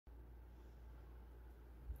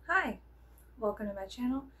welcome to my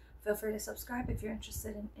channel. Feel free to subscribe if you're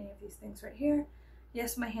interested in any of these things right here.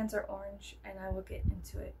 Yes, my hands are orange and I will get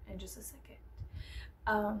into it in just a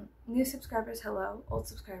second. New subscribers, hello. Old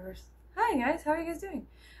subscribers, hi guys, how are you guys doing?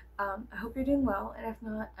 I hope you're doing well, and if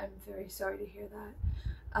not, I'm very sorry to hear that.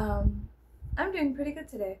 I'm doing pretty good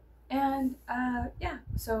today, and yeah,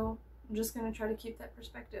 so I'm just going to try to keep that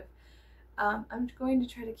perspective. I'm going to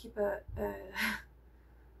try to keep a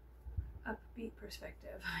upbeat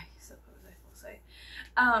perspective, I suppose I will say.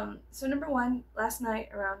 So number one, last night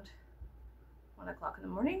around 1 o'clock in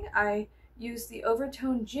the morning, I used the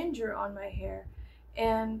Overtone Ginger on my hair,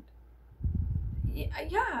 and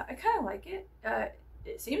yeah, I kind of like it.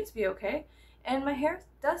 It seems to be okay, and my hair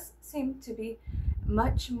does seem to be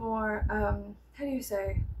much more, how do you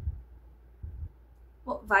say,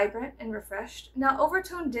 well, vibrant and refreshed. Now,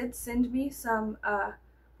 Overtone did send me some,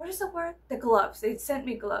 what is the word? The gloves. They sent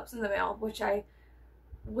me gloves in the mail, which I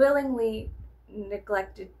willingly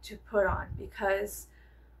neglected to put on because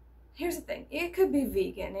here's the thing. It could be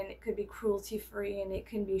vegan, and it could be cruelty-free, and it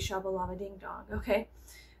can be shabalama ding dong, okay?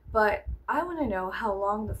 But I want to know how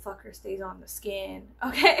long the fucker stays on the skin,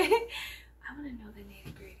 okay? I want to know the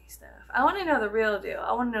nitty-gritty stuff. I want to know the real deal.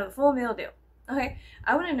 I want to know the full meal deal, okay?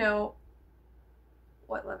 I want to know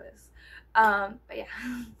what love is. But yeah,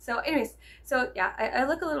 so anyways, so yeah, I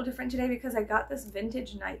look a little different today because I got this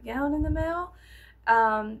vintage nightgown in the mail,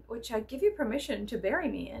 which I give you permission to bury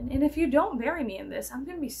me in. And if you don't bury me in this, I'm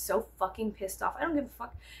gonna be so fucking pissed off. I don't give a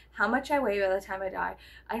fuck how much I weigh by the time I die.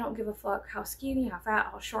 I don't give a fuck how skinny, how fat,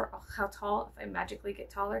 how short, how tall, if I magically get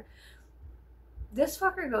taller. This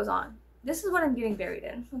fucker goes on. This is what I'm getting buried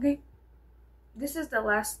in, okay? This is the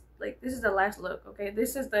last, like, this is the last look, okay?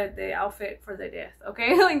 This is the outfit for the death,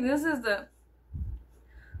 okay? Like, this is the,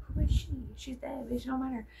 who is she? She's dead, bitch, don't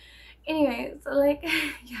matter. Anyway, so like,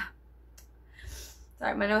 yeah.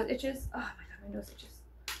 Sorry, my nose itches. Oh my god, my nose itches.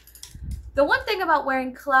 The one thing about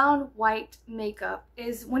wearing clown white makeup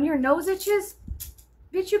is when your nose itches,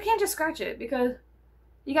 bitch, you can't just scratch it because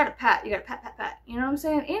you gotta pat. You gotta pat, pat, pat. You know what I'm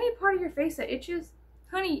saying? Any part of your face that itches,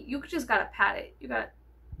 honey, you just gotta pat it. You gotta,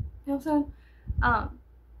 you know what I'm saying?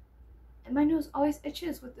 And my nose always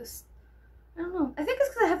itches with this. I don't know. I think it's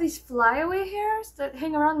because I have these flyaway hairs that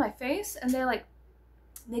hang around my face, and they like,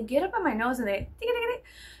 they get up on my nose and they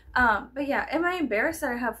but yeah, am I embarrassed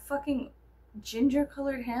that I have fucking ginger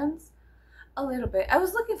colored hands? A little bit. I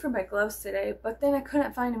was looking for my gloves today, but then I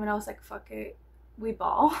couldn't find them, and I was like, fuck it, we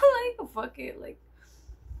ball. Like, fuck it, like,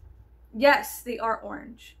 yes, they are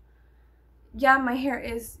orange. Yeah, my hair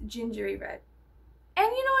is gingery red, and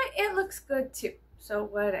you know what, it looks good too, so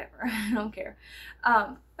whatever. I don't care.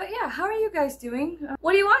 But yeah, how are you guys doing?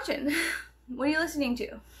 What are you watching? What are you listening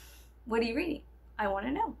to? What are you reading? I want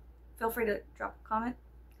to know. Feel free to drop a comment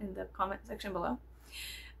in the comment section below.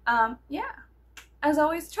 Yeah, as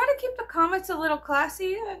always, try to keep the comments a little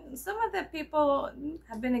classy. Some of the people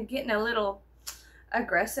have been getting a little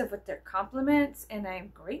aggressive with their compliments, and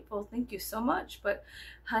I'm grateful. Thank you so much. But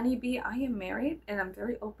honeybee, I am married, and I'm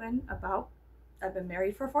very open about, I've been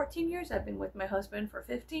married for 14 years. I've been with my husband for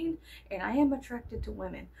 15, and I am attracted to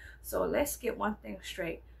women. So let's get one thing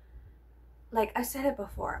straight. Like I said it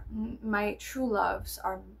before, my true loves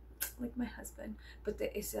are like my husband, but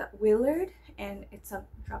it's a Willard and it's a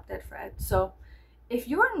Drop Dead Fred. So if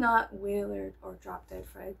you're not Willard or Drop Dead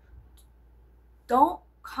Fred, don't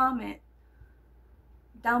comment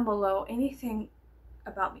down below anything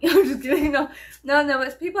about me. I'm just kidding. No,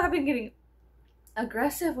 but people have been getting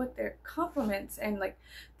aggressive with their compliments, and like,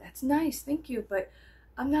 that's nice, thank you, but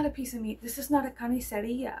I'm not a piece of meat. This is not a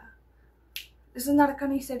carniceria. This is not a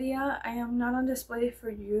carniceria. I am not on display for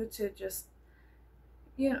you to just,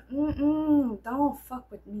 you know, don't fuck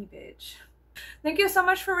with me, bitch. Thank you so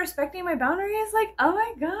much for respecting my boundaries. Like, oh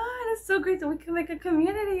my god, it's so great that we can make a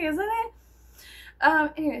community, isn't it?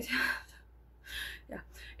 Anyways, yeah.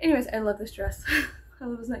 Anyways, I love this dress. I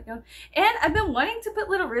love this nightgown. And I've been wanting to put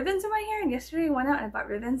little ribbons in my hair, and yesterday I went out and I bought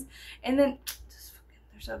ribbons, and then just fucking,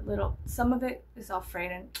 there's a little, some of it is all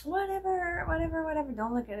frayed and whatever,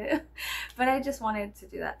 don't look at it. But I just wanted to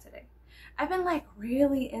do that today. I've been like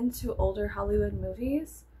really into older Hollywood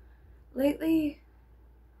movies lately,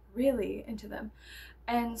 really into them.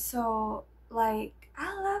 And so like,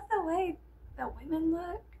 I love the way that women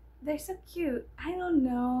look. They're so cute. I don't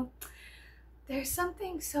know. There's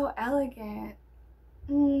something so elegant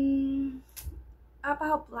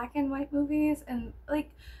about black and white movies. And like,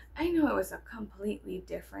 I know it was a completely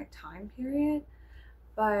different time period,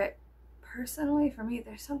 but personally for me,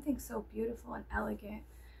 there's something so beautiful and elegant.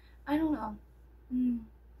 I don't know.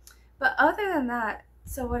 But other than that,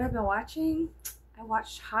 so what I've been watching, I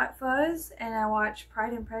watched Hot Fuzz and I watched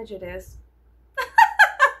Pride and Prejudice.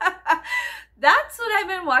 That's what I've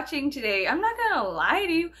been watching today. I'm not gonna lie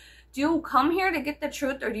to you. Do you come here to get the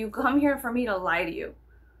truth, or do you come here for me to lie to you?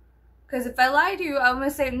 Because if I lie to you, I'm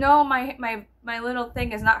gonna say, no, my little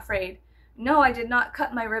thing is not frayed. No, I did not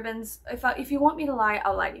cut my ribbons. If you want me to lie,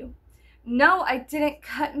 I'll lie to you. No, I didn't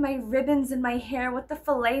cut my ribbons in my hair with the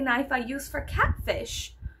fillet knife I used for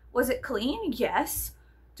catfish. Was it clean? Yes.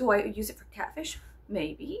 Do I use it for catfish?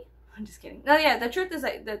 Maybe. I'm just kidding. No, yeah, the truth is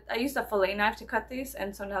that I used a fillet knife to cut these,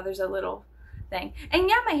 and so now there's a little thing. And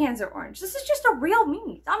yeah, my hands are orange. This is just a real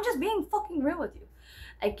me. I'm just being fucking real with you.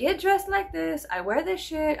 I get dressed like this. I wear this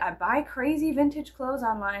shit. I buy crazy vintage clothes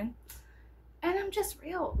online. And I'm just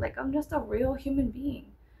real. Like, I'm just a real human being.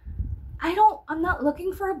 I'm not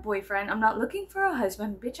looking for a boyfriend. I'm not looking for a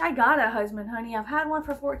husband. Bitch, I got a husband, honey. I've had one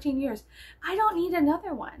for 14 years. I don't need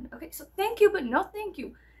another one. Okay, so thank you, but no thank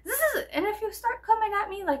you. This is it. And if you start coming at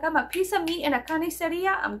me like I'm a piece of meat in a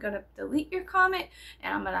carniceria, I'm going to delete your comment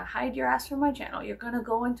and I'm going to hide your ass from my channel. You're going to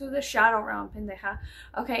go into the shadow realm, pendeja.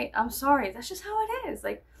 Okay, I'm sorry. That's just how it is.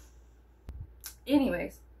 Like,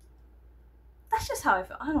 anyways, that's just how I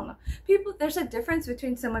feel. I don't know. People, there's a difference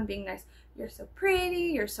between someone being nice. You're so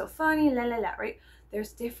pretty, you're so funny, la la la, right?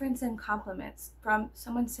 There's difference in compliments from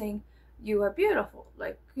someone saying, you are beautiful,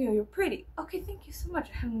 like, you know, you're pretty. Okay, thank you so much.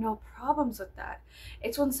 I have no problems with that.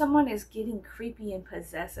 It's when someone is getting creepy and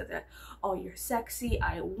possessive that, oh, you're sexy,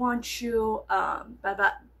 I want you, blah,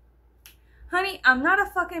 blah. Honey, I'm not a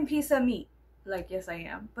fucking piece of meat. Like, yes, I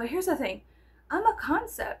am. But here's the thing. I'm a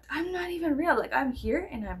concept. I'm not even real. Like, I'm here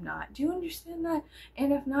and I'm not. Do you understand that?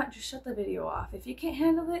 And if not, just shut the video off. If you can't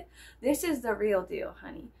handle it, this is the real deal,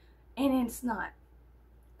 honey. And it's not.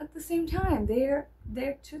 At the same time, they're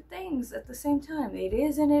two things at the same time. It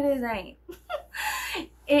is and it is ain't.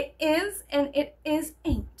 It is and it is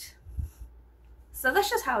ain't. So that's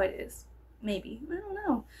just how it is. Maybe. I don't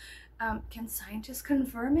know. Can scientists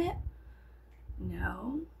confirm it?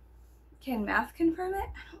 No. Can math confirm it?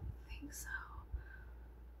 I don't think so.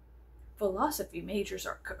 Philosophy majors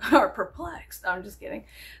are perplexed. I'm just kidding.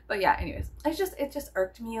 But yeah, anyways, it just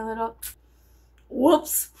irked me a little.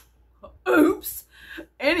 Whoops. Oops.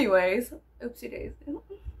 Anyways, oopsie days.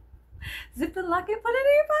 Zip and lock it, put it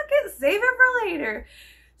in your pocket, save it for later.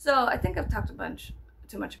 So I think I've talked too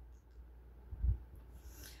much.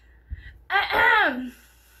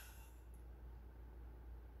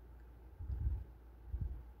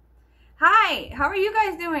 Hi, how are you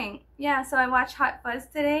guys doing? Yeah, so I watched Hot Fuzz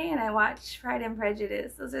today and I watched Pride and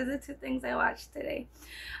Prejudice. Those are the two things I watched today.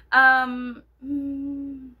 Yeah.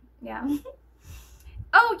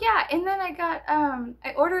 Oh yeah, and then I got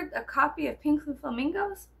I ordered a copy of Pink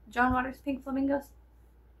Flamingos, John Waters' Pink Flamingos.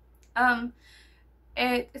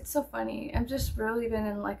 It's so funny. I've just really been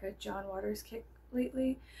in like a John Waters kick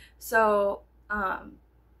lately. So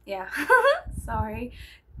yeah. Sorry.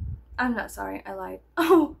 I'm not sorry. I lied.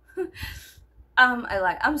 Oh. I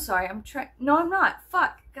lied. I'm sorry. No, I'm not.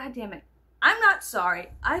 Fuck. God damn it. I'm not sorry.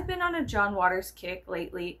 I've been on a John Waters kick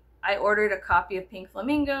lately. I ordered a copy of Pink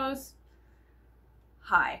Flamingos.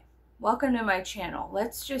 Hi. Welcome to my channel.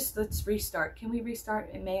 Let's restart. Can we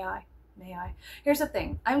restart? May I? May I? Here's the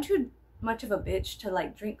thing. I'm too much of a bitch to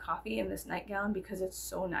like drink coffee in this nightgown because it's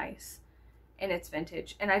so nice and it's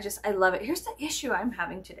vintage and I love it. Here's the issue I'm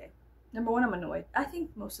having today. Number one, I'm annoyed. I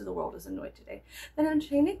think most of the world is annoyed today. But I'm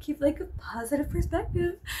trying to keep like a positive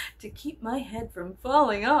perspective to keep my head from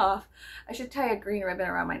falling off. I should tie a green ribbon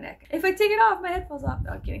around my neck. If I take it off, my head falls off. No,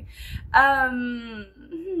 I'm kidding.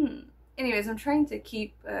 Anyways, I'm trying to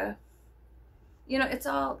keep, you know, it's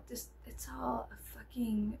all a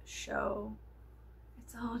fucking show.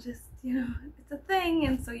 It's all just, you know, it's a thing.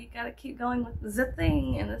 And so you gotta keep going with the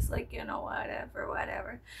thing. And it's like, you know,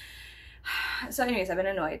 whatever. So anyways, I've been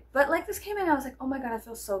annoyed. But like this came in, I was like, oh my god, I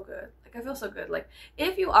feel so good. Like I feel so good. Like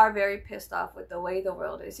if you are very pissed off with the way the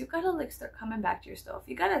world is, you gotta like start coming back to yourself.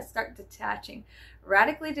 You gotta start detaching.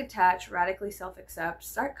 Radically detach, radically self-accept.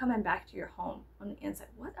 Start coming back to your home on the inside.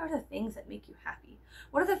 What are the things that make you happy?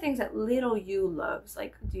 What are the things that little you loves?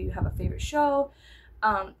 Like, do you have a favorite show?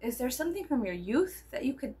 Is there something from your youth that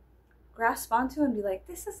you could grasp onto and be like,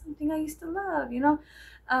 this is something I used to love, you know?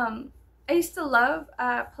 I used to love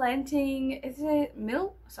planting,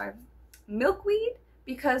 milkweed,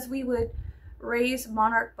 because we would raise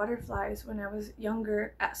monarch butterflies when I was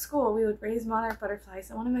younger at school. We would raise monarch butterflies,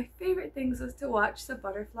 and one of my favorite things was to watch the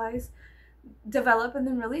butterflies develop and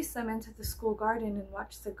then release them into the school garden and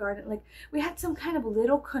watch the garden. Like we had some kind of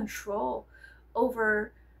little control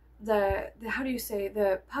over the how do you say,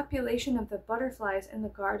 the population of the butterflies in the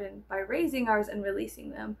garden by raising ours and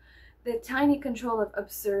releasing them. the tiny control of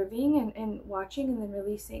observing and watching and then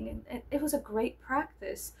releasing. And it was a great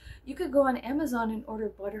practice. You could go on Amazon and order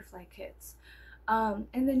butterfly kits. And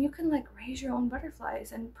then you can like raise your own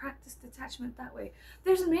butterflies and practice detachment that way.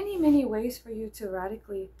 There's many, many ways for you to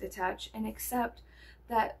radically detach and accept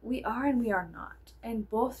that we are and we are not. And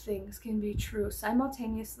both things can be true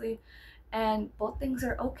simultaneously, and both things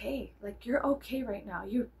are okay. Like, you're okay right now.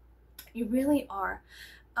 You really are.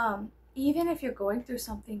 Even if you're going through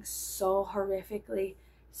something so horrifically,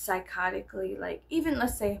 psychotically, like even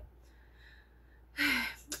let's say,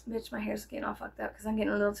 bitch, my hair's getting all fucked up because I'm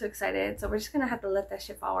getting a little too excited. So we're just gonna have to let that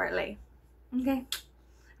shit fall where it lay. Okay?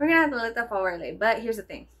 We're gonna have to let that fall where it lay. But here's the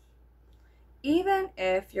thing. Even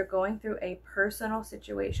if you're going through a personal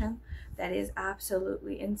situation that is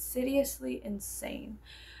absolutely insidiously insane,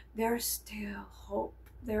 there's still hope.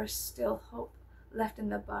 There's still hope left in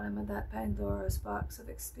the bottom of that Pandora's box of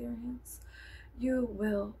experience. You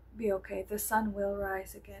will be okay. The sun will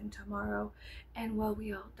rise again tomorrow, and will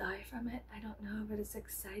we all die from it? I don't know, but it's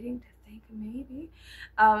exciting to think maybe.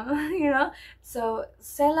 You know, so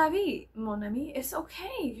c'est la vie, mon ami. It's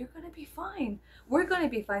okay. You're gonna be fine. We're gonna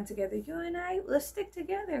be fine together. You and I, let's stick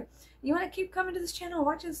together. You wanna keep coming to this channel,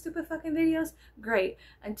 watching stupid fucking videos? Great.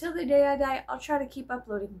 Until the day I die, I'll try to keep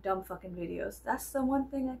uploading dumb fucking videos. That's the one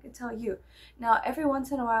thing I can tell you. Now, every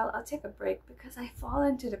once in a while, I'll take a break because I fall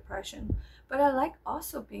into depression. But I like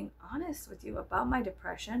also being honest with you about my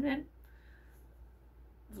depression and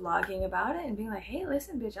vlogging about it and being like, hey,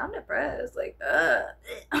 listen, bitch, I'm depressed. Like,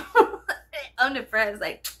 I'm depressed.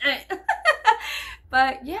 Like,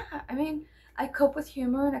 but yeah, I mean, I cope with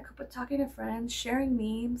humor and I cope with talking to friends, sharing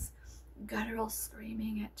memes, guttural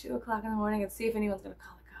screaming at 2 o'clock in the morning and see if anyone's gonna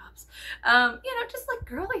call the cops. You know, just like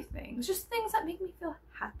girly things, just things that make me feel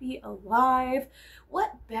happy, alive.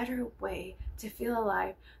 What better way to feel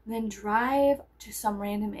alive than drive to some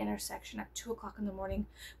random intersection at 2 o'clock in the morning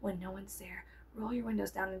when no one's there, roll your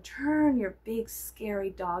windows down and turn your big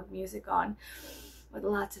scary dog music on with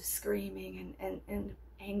lots of screaming and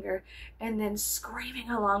anger, and then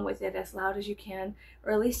screaming along with it as loud as you can,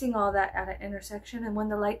 releasing all that at an intersection. And when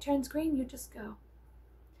the light turns green, you just go.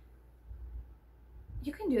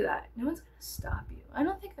 You can do that. No one's gonna stop you. I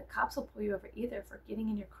don't think the cops will pull you over either for getting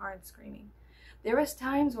in your car and screaming. There was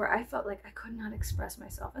times where I felt like I could not express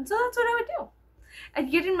myself, and so that's what I would do.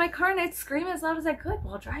 I'd get in my car and I'd scream as loud as I could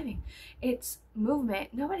while driving. It's movement.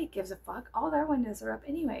 Nobody gives a fuck. All their windows are up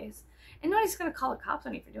anyways. And nobody's gonna call the cops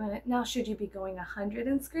on you for doing it. Now, should you be going 100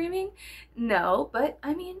 and screaming? No, but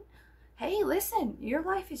I mean, hey, listen, your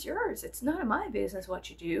life is yours. It's none of my business what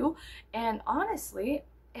you do. And honestly,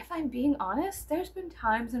 if I'm being honest, there's been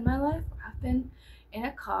times in my life where I've been in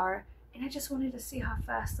a car and I just wanted to see how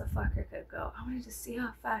fast the fucker could go. I wanted to see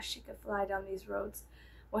how fast she could fly down these roads.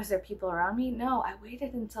 Was there people around me? No, I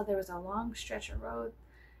waited until there was a long stretch of road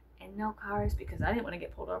and no cars because I didn't want to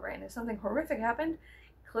get pulled over. And if something horrific happened,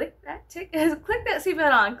 click that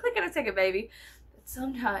seatbelt on, click on a ticket, baby. But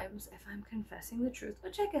sometimes if I'm confessing the truth,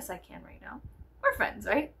 which I guess I can right now, we're friends,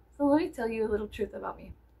 right? So let me tell you a little truth about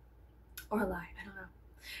me. Or a lie, I don't know.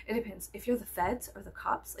 It depends. If you're the feds or the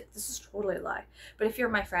cops, like, this is totally a lie. But if you're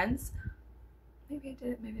my friends, maybe I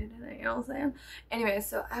did it, maybe I didn't, you know what I'm saying? Anyway,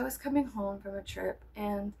 so I was coming home from a trip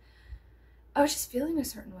and I was just feeling a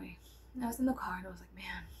certain way. And I was in the car and I was like,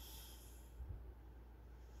 man.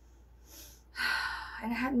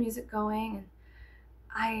 And I had music going and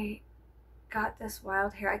I got this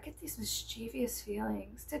wild hair. I get these mischievous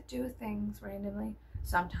feelings to do things randomly.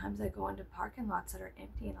 Sometimes I go into parking lots that are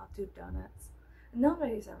empty and I'll do donuts.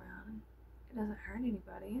 Nobody's around. It doesn't hurt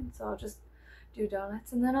anybody, and so I'll just do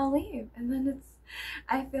donuts and then I'll leave, and then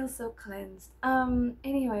I feel so cleansed.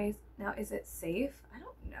 Anyways, now is it safe? I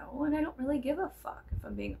don't know, and I don't really give a fuck if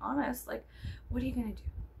I'm being honest. Like, what are you gonna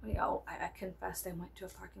do? Oh, I confessed I went to a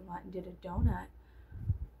parking lot and did a donut.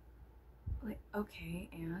 Like, okay,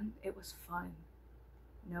 and it was fun.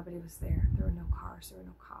 Nobody was there. There were no cars. There were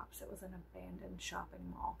no cops. It was an abandoned shopping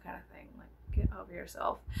mall kind of thing. Like, get over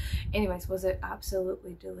yourself. Anyways, was it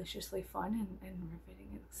absolutely deliciously fun and riveting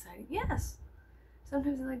and exciting? Yes.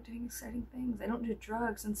 Sometimes I like doing exciting things. I don't do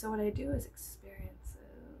drugs, and so what I do is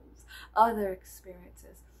experiences, other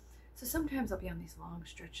experiences. So sometimes I'll be on these long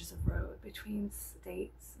stretches of road between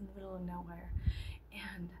states in the middle of nowhere,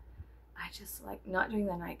 and I just like not doing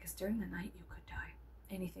the night, because during the night you could die.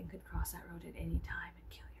 Anything could cross that road at any time and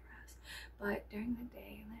kill your ass. But during the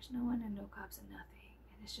day, and there's no one and no cops and nothing,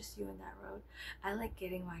 and it's just you and that road, I like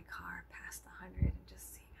getting my car past 100 and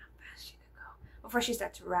just seeing how fast she could go before she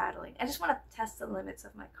starts rattling. I just want to test the limits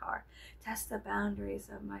of my car, test the boundaries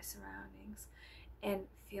of my surroundings, and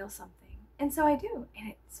feel something. And so I do, and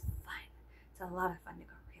it's fun. It's a lot of fun to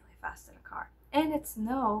go really fast in a car. And it's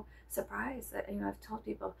no surprise that, you know, I've told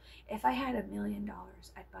people, if I had $1 million,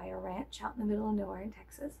 I'd buy a ranch out in the middle of nowhere in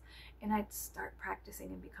Texas, and I'd start practicing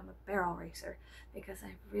and become a barrel racer, because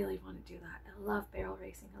I really want to do that. I love barrel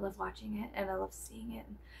racing. I love watching it, and I love seeing it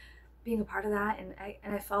and being a part of that. And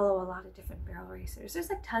I follow a lot of different barrel racers. There's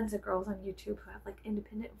like tons of girls on YouTube who have like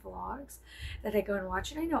independent vlogs that I go and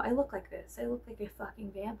watch, and I know I look like this. I look like a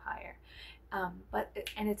fucking vampire.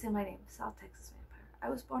 And it's in my name, South Texas Vampire. I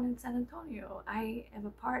was born in San Antonio. I am a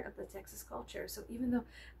part of the Texas culture. So even though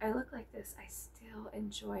I look like this, I still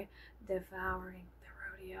enjoy devouring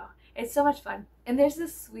the rodeo. It's so much fun. And there's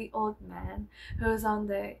this sweet old man who's on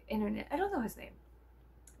the internet. I don't know his name,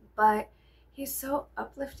 but he's so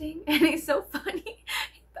uplifting and he's so funny.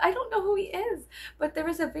 I don't know who he is, but there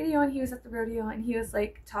was a video and he was at the rodeo and he was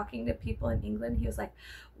like talking to people in England. He was like,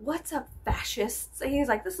 "What's up, fascists?" And he's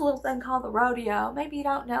like, "This little thing called the rodeo. Maybe you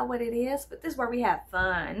don't know what it is, but this is where we have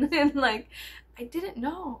fun." And like, I didn't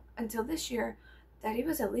know until this year that it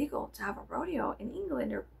was illegal to have a rodeo in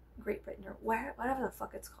England or Great Britain or whatever the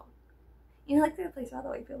fuck it's called. You know, like the place all the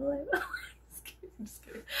white people live. Just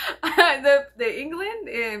kidding. The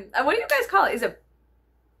England, what do you guys call it? Is it,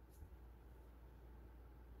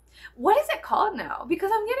 what is it called now?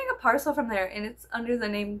 Because I'm getting a parcel from there and it's under the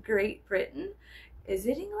name Great Britain. Is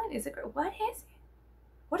it England? Is it, what is it?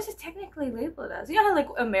 What is it technically labeled as? You know how like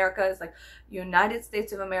America is like United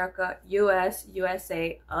States of America, US,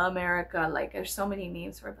 USA, America. Like there's so many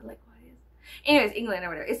names for it, but like what is it? Anyways, England or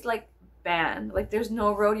whatever. It's like banned. Like there's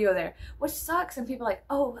no rodeo there, which sucks. And people are like,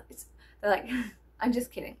 oh, they're like, I'm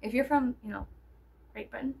just kidding. If you're from, you know, Great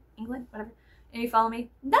Britain, England, whatever, and you follow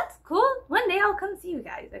me, that's cool. One day I'll come see you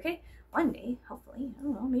guys, okay? One day, hopefully. I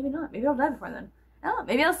don't know, maybe not. Maybe I'll die before then. I don't know,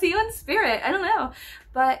 maybe I'll see you in spirit. I don't know.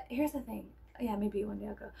 But here's the thing. Yeah, maybe one day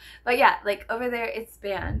I'll go. But yeah, like over there it's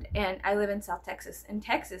banned, and I live in South Texas. In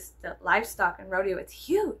Texas, the livestock and rodeo, it's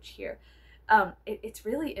huge here. It's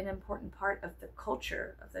really an important part of the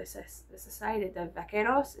culture of the society. The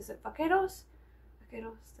vaqueros, is it vaqueros?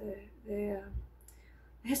 Vaqueros, the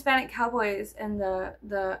Hispanic cowboys and I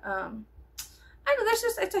know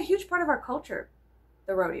it's a huge part of our culture,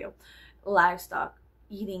 the rodeo. Livestock,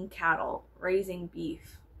 eating cattle, raising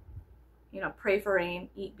beef. You know, pray for rain,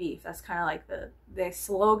 eat beef. That's kind of like the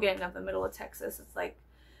slogan of the middle of Texas. It's like,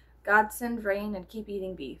 God send rain and keep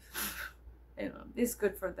eating beef. You know, it's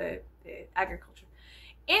good for the agriculture.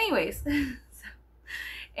 Anyways, what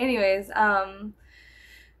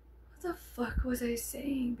the fuck was I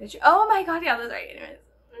saying, bitch? Oh my god, yeah, that's right. Anyways,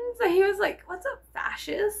 so he was like, "What's up,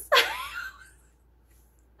 fascist?"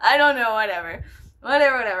 I don't know, whatever.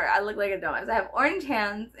 I look like a dumbass. I have orange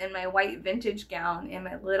hands in my white vintage gown and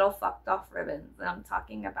my little fucked off ribbons, and I'm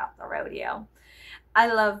talking about the rodeo. I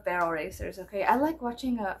love barrel racers, okay? I like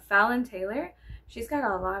watching Fallon Taylor. She's got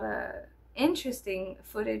a lot of interesting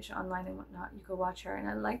footage online and whatnot. You go watch her, and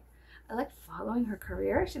I like following her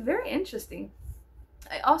career. She's very interesting.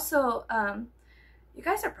 I also, you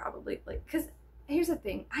guys are probably like, because here's the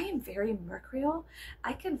thing, I am very mercurial.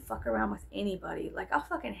 I can fuck around with anybody. Like, I'll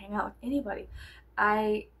fucking hang out with anybody.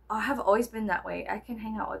 I have always been that way. I can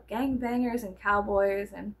hang out with gangbangers and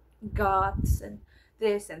cowboys and goths and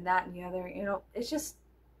this and that and the other. You know, it's just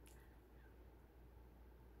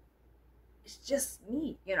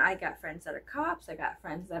me. You know, I got friends that are cops. I got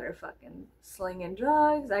friends that are fucking slinging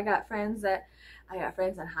drugs. I got friends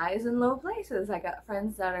in highs and low places. I got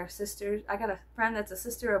friends that are sisters. I got a friend that's a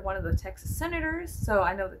sister of one of the Texas senators. So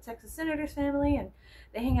I know the Texas senators family, and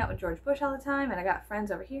they hang out with George Bush all the time. And I got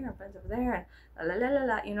friends over here and friends over there, and la la la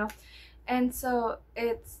la, you know. And so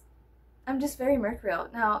I'm just very mercurial.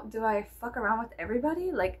 Now, do I fuck around with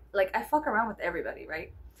everybody? Like I fuck around with everybody,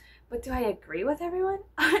 right? But do I agree with everyone?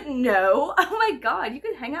 No. Oh my god, you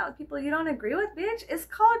can hang out with people you don't agree with, bitch. It's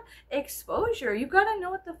called exposure. You gotta know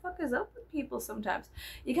what the fuck is up with people sometimes.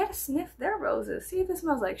 You gotta sniff their roses, see if it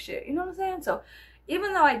smells like shit. You know what I'm saying? So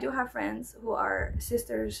even though I do have friends who are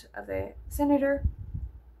sisters of the senator,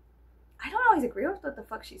 I don't always agree with what the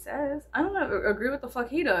fuck she says. I don't agree with the fuck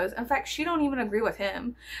he does. In fact, she don't even agree with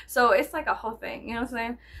him. So it's like a whole thing. You know what I'm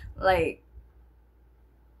saying? Like,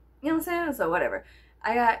 you know what I'm saying? So whatever.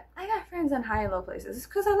 I got friends on high and low places. It's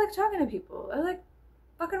because I like talking to people. I like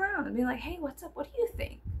fucking around and being like, hey, what's up? What do you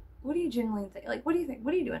think? What do you genuinely think? Like, what do you think?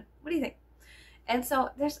 What are you doing? What do you think? And so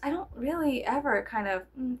I don't really ever kind of,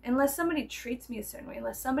 unless somebody treats me a certain way,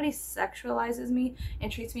 unless somebody sexualizes me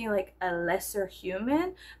and treats me like a lesser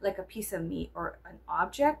human, like a piece of meat or an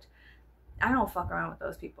object, I don't fuck around with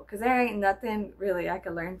those people. Because there ain't nothing really I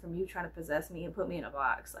could learn from you trying to possess me and put me in a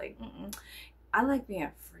box. Like, I like being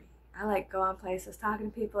free. I like going places,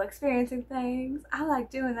 talking to people, experiencing things. I like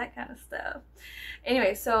doing that kind of stuff.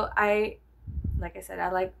 Anyway, so like I said, I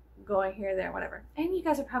like going here, there, whatever. And you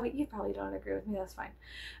guys you probably don't agree with me. That's fine.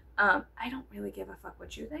 I don't really give a fuck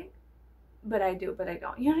what you think, but I do, but I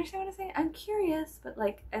don't. You understand what I'm saying? I'm curious, but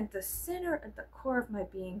like at the center, at the core of my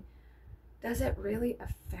being, does it really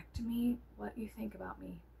affect me what you think about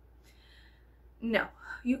me? No.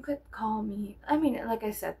 You could call me, I mean, like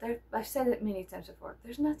I said, I've said it many times before,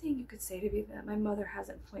 there's nothing you could say to me that my mother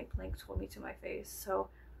hasn't point blank told me to my face. So,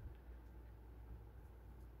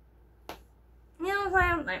 you know what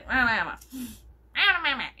I'm saying? Like,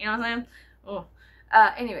 you know what I'm saying? Oh.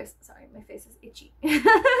 Anyways, sorry, my face is itchy.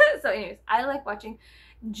 So anyways, I like watching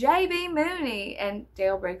JB Mooney and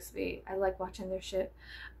Dale Brigsby. I like watching their shit.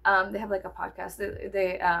 They have like a podcast.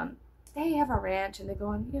 They have a ranch and they go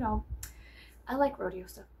on, you know, I like rodeo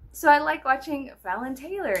stuff. So I like watching Fallon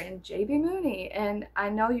Taylor and JB Mooney. And I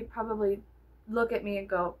know you probably look at me and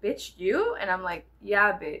go, bitch, you? And I'm like,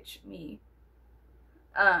 yeah, bitch, me.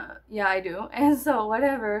 Yeah, I do. And so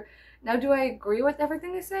whatever. Now, do I agree with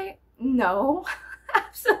everything they say? No,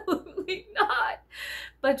 absolutely not.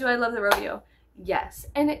 But do I love the rodeo? Yes.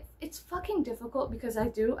 And it's fucking difficult because I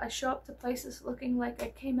show up to places looking like I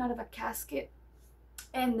came out of a casket.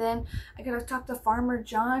 And then I gotta talk to Farmer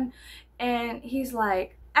John, and he's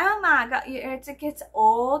like, oh my god, it gets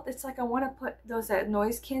old. It's like I want to put those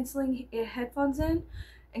noise canceling headphones in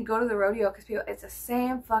and go to the rodeo because people, it's the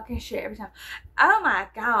same fucking shit every time. Oh my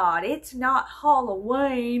god, it's not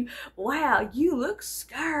Halloween. Wow, you look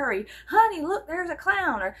scary. Honey, look, there's a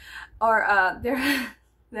clown. Or the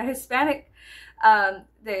Hispanic, the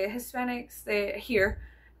Hispanics, they here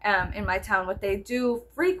in my town, what they do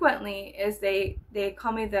frequently is they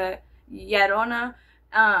call me the Llorona,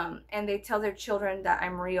 and they tell their children that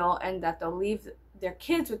I'm real and that they'll leave their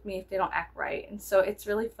kids with me if they don't act right. And so it's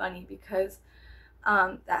really funny because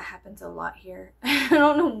that happens a lot here. I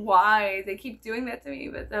don't know why they keep doing that to me,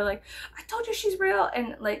 but they're like, I told you she's real.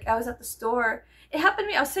 And like, I was at the store, it happened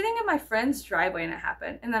to me, I was sitting in my friend's driveway and it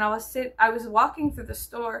happened, and then I was walking through the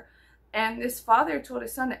store, and this father told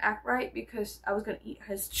his son to act right because I was gonna eat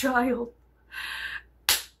his child.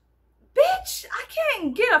 Bitch, I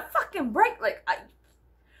can't get a fucking break. Like,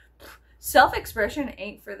 self-expression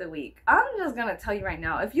ain't for the weak. I'm just gonna tell you right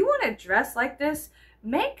now, if you want to dress like this,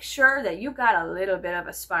 make sure that you got a little bit of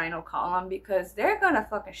a spinal column, because they're gonna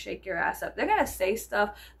fucking shake your ass up. They're gonna say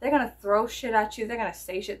stuff. They're gonna throw shit at you. They're gonna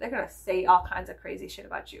say shit. They're gonna say all kinds of crazy shit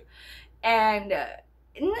about you. And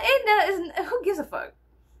who gives a fuck?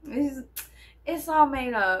 It's all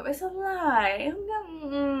made up. It's a lie.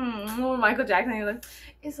 Michael Jackson, he was like,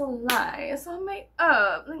 it's a lie. It's all made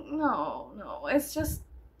up. Like, no. It's just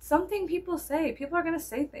something people say. People are gonna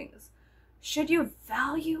say things. Should you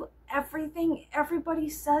value everything everybody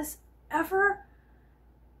says ever?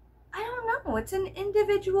 I don't know. It's an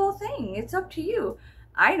individual thing. It's up to you.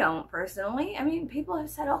 I don't personally. I mean, people have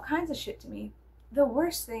said all kinds of shit to me. The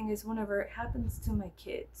worst thing is whenever it happens to my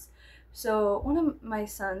kids. So one of my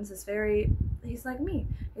sons is he's like me.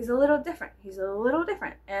 He's a little different.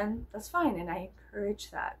 And that's fine. And I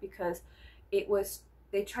encourage that because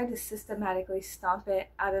they tried to systematically stomp it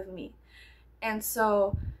out of me. And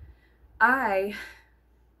so I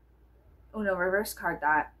reverse card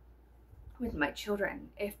that with my children.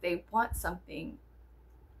 If they want something,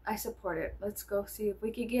 I support it. Let's go see if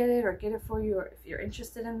we could get it or get it for you. Or if you're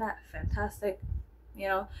interested in that, fantastic. You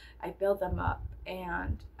know, I build them up.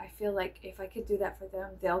 And I feel like if I could do that for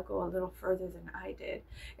them, they'll go a little further than I did.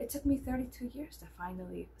 It took me 32 years to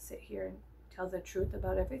finally sit here and tell the truth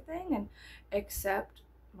about everything and accept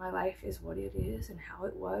my life is what it is and how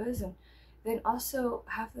it was, and then also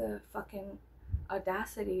have the fucking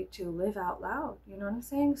audacity to live out loud. You know what I'm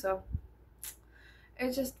saying? So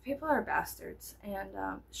it's just, people are bastards. And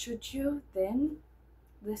should you then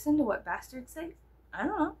listen to what bastards say? I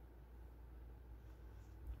don't know.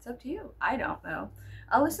 It's up to you. I don't know.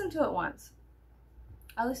 I'll listen to it once.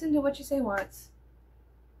 I'll listen to what you say once.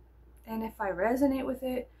 And if I resonate with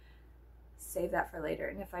it, save that for later.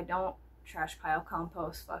 And if I don't, trash pile,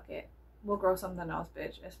 compost, fuck it. We'll grow something else,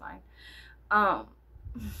 bitch. It's fine.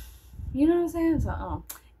 You know what I'm saying? So,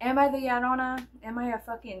 am I the Llorona? Am I a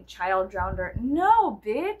fucking child drowner? No,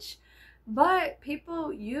 bitch. But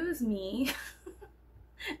people use me,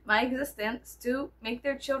 my existence, to make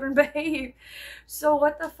their children behave. So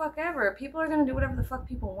what the fuck ever. People are gonna do whatever the fuck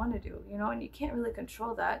people want to do, you know, and you can't really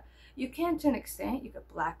control that. You can to an extent. You could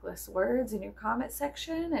blacklist words in your comment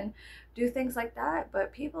section and do things like that,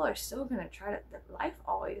 but people are still gonna try to, life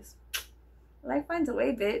finds a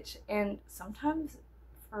way, bitch, and sometimes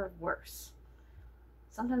for worse.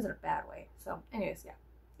 Sometimes in a bad way. So anyways, yeah.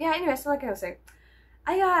 yeah, anyway, so like I was saying,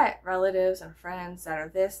 I got relatives and friends that are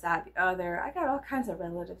this, that, the other. I got all kinds of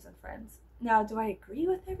relatives and friends. Now, do I agree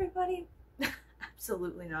with everybody?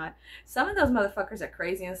 Absolutely not. Some of those motherfuckers are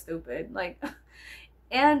crazy and stupid. Like,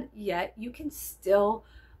 and yet you can still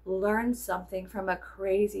learn something from a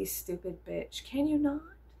crazy, stupid bitch. Can you not?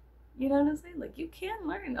 You know what I'm saying? Like, you can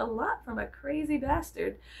learn a lot from a crazy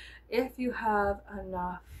bastard if you have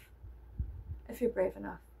enough, if you're brave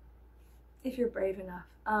enough. If you're brave enough.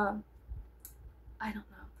 I don't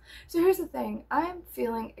know. So here's the thing. I'm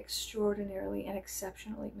feeling extraordinarily and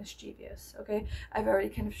exceptionally mischievous, okay? I've already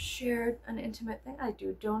kind of shared an intimate thing. I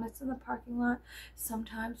do donuts in the parking lot.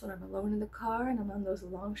 Sometimes when I'm alone in the car and I'm on those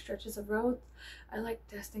long stretches of road, I like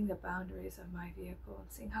testing the boundaries of my vehicle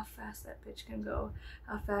and seeing how fast that bitch can go,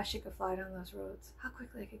 how fast she could fly down those roads, how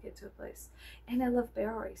quickly I could get to a place. And I love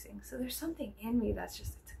barrel racing. So there's something in me that's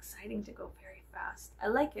just, it's exciting to go very fast. I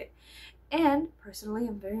like it. And personally,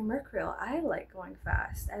 I'm very mercurial. I like going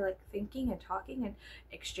fast. I like thinking and talking and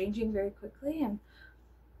exchanging very quickly, and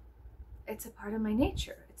it's a part of my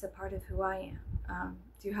nature. It's a part of who I am.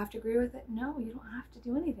 Do you have to agree with it? No, you don't have to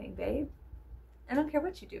do anything, babe. I don't care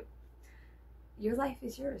what you do. Your life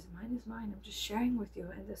is yours. Mine is mine. I'm just sharing with you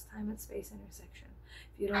in this time and space intersection.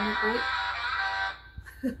 If you don't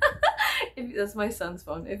agree, that's my son's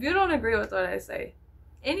phone. If you don't agree with what I say,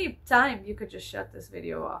 anytime you could just shut this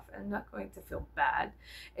video off. I'm not going to feel bad.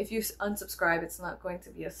 If you unsubscribe, it's not going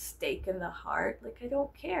to be a stake in the heart. Like, I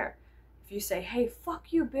don't care. If you say, hey,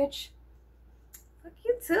 fuck you, bitch. Fuck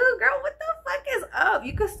you too, girl. What the fuck is up?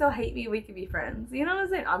 You could still hate me. We could be friends. You know what I'm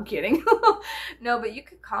saying? I'm kidding. No, but you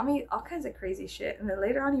could call me all kinds of crazy shit. And then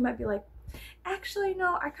later on, you might be like, actually,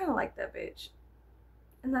 no, I kind of like that bitch.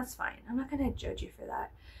 And that's fine. I'm not going to judge you for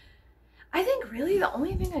that. I think really the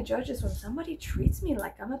only thing I judge is when somebody treats me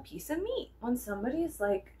like I'm a piece of meat. When somebody is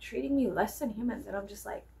like treating me less than humans, and I'm just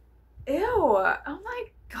like, ew, oh my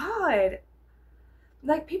God.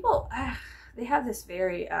 Like, people, they have this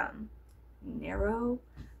very narrow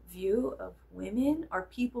view of women or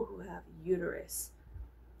people who have uterus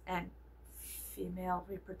and female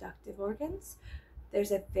reproductive organs.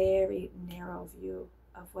 There's a very narrow view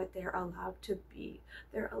of what they're allowed to be.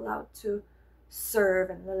 They're allowed to serve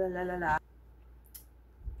and la la la la la.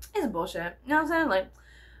 It's bullshit. You know what I'm saying? Like,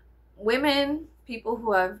 women, people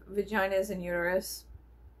who have vaginas and uterus,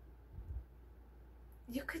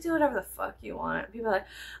 you could do whatever the fuck you want. People are like,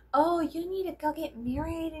 oh, you need to go get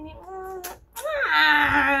married and you,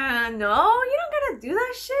 no, you don't gotta do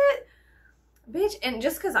that shit, bitch. And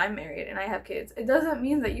just because I'm married and I have kids, it doesn't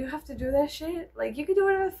mean that you have to do that shit. Like, you could do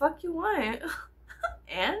whatever the fuck you want.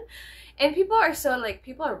 And people are so, like,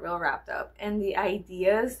 people are real wrapped up in the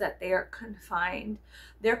ideas that they are confined.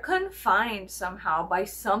 They're confined somehow by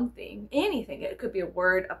something, anything. It could be a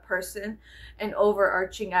word, a person, an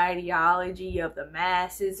overarching ideology of the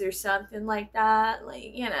masses or something like that.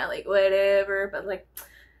 Like, you know, like, whatever. But, like,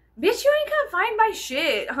 bitch, you ain't confined by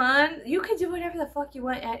shit, hon. You can do whatever the fuck you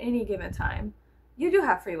want at any given time. You do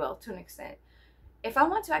have free will to an extent. If I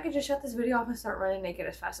want to, I could just shut this video off and start running naked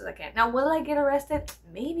as fast as I can. Now, will I get arrested?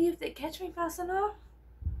 Maybe if they catch me fast enough.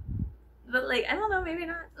 But, like, I don't know, maybe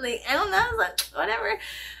not. Like, I don't know, like, whatever.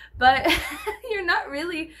 But you're not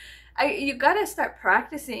really, you gotta start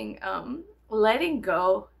practicing letting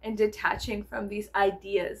go and detaching from these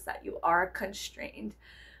ideas that you are constrained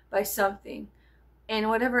by something. And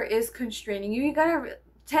whatever is constraining you, you gotta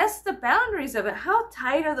test the boundaries of it. How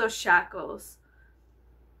tight are those shackles?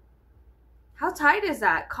 How tight is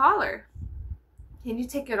that collar? Can you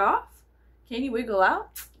take it off? Can you wiggle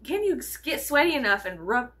out? Can you get sweaty enough and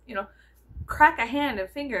rub, you know, crack a hand and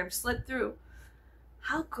finger and slip through?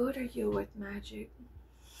 How good are you with magic?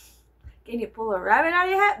 Can you pull a rabbit out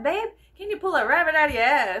of your hat, babe? Can you pull a rabbit out of your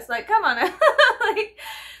ass? Like, come on. Like,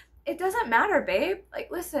 it doesn't matter, babe.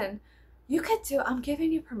 Like, listen, you could do, I'm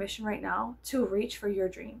giving you permission right now to reach for your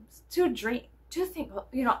dreams, to dream. To think,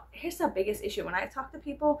 you know, here's the biggest issue. When I talk to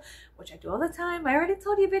people, which I do all the time, I already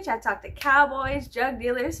told you, bitch, I talk to cowboys, drug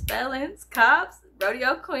dealers, felons, cops,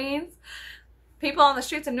 rodeo queens, people on the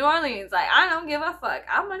streets of New Orleans. Like, I don't give a fuck.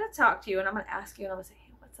 I'm going to talk to you and I'm going to ask you and I'm going to say,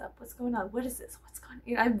 hey, what's up? What's going on? What is this? What's going on?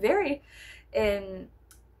 You know, I'm very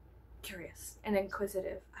curious and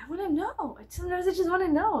inquisitive. I want to know. Sometimes I just want to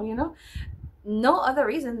know, you know? No other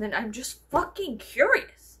reason than I'm just fucking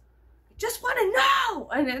curious. I just want to know.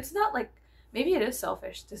 And it's not like, maybe it is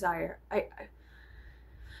selfish desire.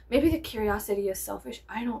 Maybe the curiosity is selfish.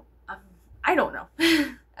 I don't know.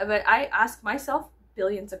 But I ask myself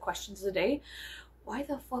billions of questions a day. Why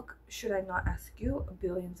the fuck should I not ask you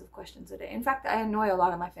billions of questions a day? In fact, I annoy a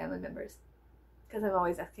lot of my family members because I'm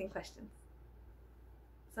always asking questions.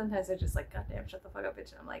 Sometimes they're just like, goddamn, shut the fuck up,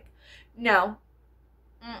 bitch. And I'm like, no,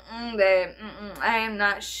 babe, I am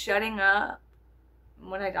not shutting up.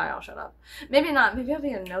 When I die, I'll shut up. Maybe not. Maybe I'll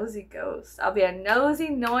be a nosy ghost. I'll be a nosy,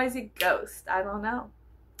 noisy ghost. I don't know.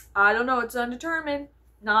 I don't know. It's undetermined.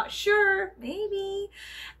 Not sure. Maybe.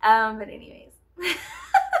 But anyways.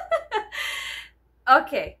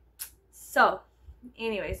 Okay. So,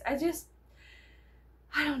 anyways, I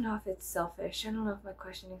don't know if it's selfish. I don't know if my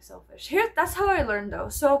questioning is selfish. That's how I learned though.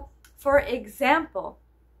 So, for example,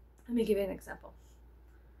 let me give you an example.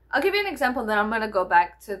 I'll give you an example, then I'm going to go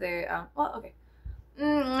back to the, okay.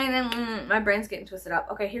 My brain's getting twisted up.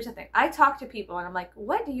 Okay, here's the thing. I talk to people and I'm like,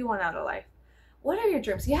 what do you want out of life? What are your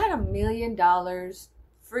dreams? You had $1 million,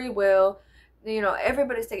 free will, you know,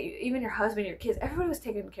 everybody's taking, even your husband, your kids, everybody was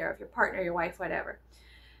taken care of, your partner, your wife, whatever.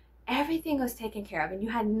 Everything was taken care of and you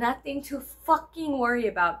had nothing to fucking worry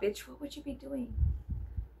about, bitch. What would you be doing?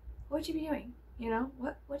 What would you be doing? You know,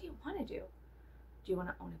 what do you want to do? Do you want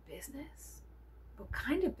to own a business? What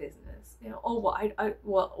kind of business? You know, oh,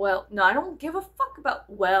 well, well, no, I don't give a fuck about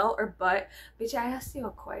well or but. Bitch, I asked you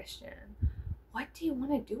a question. What do you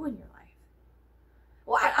want to do in your life?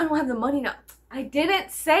 Well, I don't have the money now. I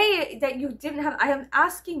didn't say that you didn't have. I am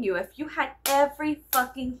asking you, if you had every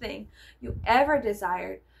fucking thing you ever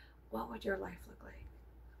desired, what would your life look like?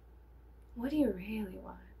 What do you really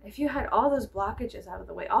want? If you had all those blockages out of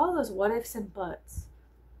the way, all those what ifs and buts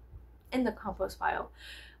in the compost pile,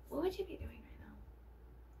 what would you be doing right now?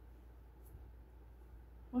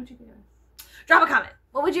 What would you be doing? Drop a comment.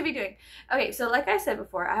 What would you be doing? Okay, so like I said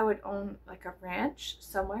before, I would own like a ranch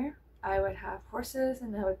somewhere. I would have horses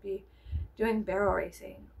and I would be doing barrel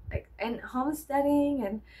racing, like, and homesteading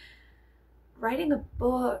and writing a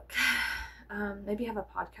book. Maybe have a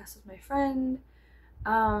podcast with my friend.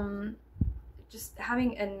 Just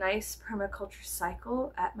having a nice permaculture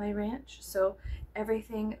cycle at my ranch. So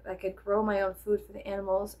everything, I could grow my own food for the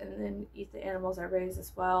animals and then eat the animals I raise,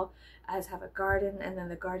 as well as have a garden, and then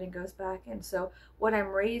the garden goes back. And so what I'm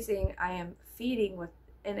raising, I am feeding with,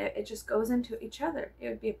 and it just goes into each other. It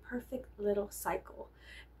would be a perfect little cycle,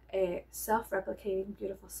 a self-replicating,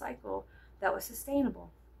 beautiful cycle that was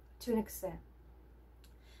sustainable to an extent.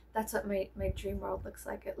 That's what my dream world looks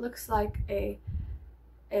like. It looks like a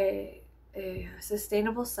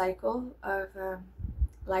sustainable cycle of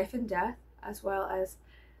life and death, as well as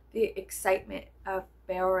the excitement of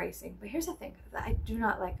barrel racing. But here's the thing that I do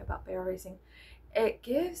not like about barrel racing. It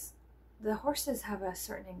gives, the horses have a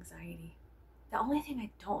certain anxiety. The only thing I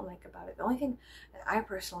don't like about it, the only thing that I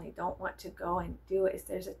personally don't want to go and do is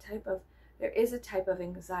there is a type of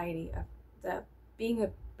anxiety of the being a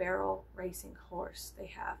barrel racing horse.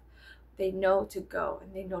 They know to go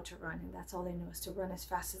and they know to run, and that's all they know, is to run as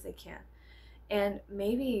fast as they can. And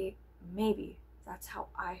maybe that's how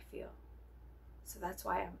I feel. So that's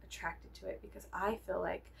why I'm attracted to it, because I feel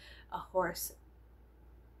like a horse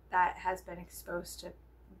that has been exposed to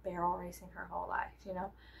barrel racing her whole life, you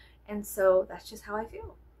know? And so that's just how I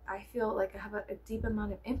feel. I feel like I have a deep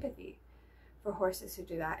amount of empathy for horses who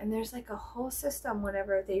do that. And there's like a whole system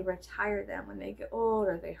whenever they retire them, when they get old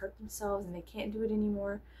or they hurt themselves and they can't do it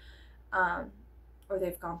anymore, or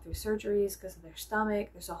they've gone through surgeries because of their stomach.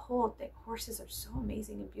 There's a whole thing. Horses are so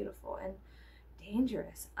amazing and beautiful and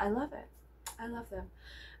dangerous. I love it. I love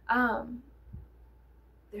them.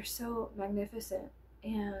 They're so magnificent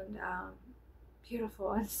and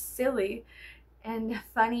beautiful and silly and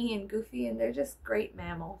funny and goofy, and they're just great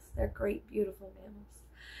mammals. They're great, beautiful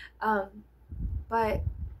mammals. But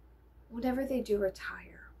whenever they do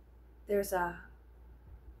retire, there's a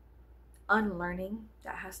unlearning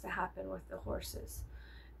that has to happen with the horses,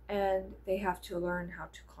 and they have to learn how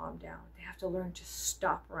to calm down. They have to learn to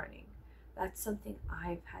stop running. That's something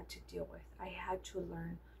I've had to deal with. I had to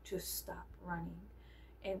learn to stop running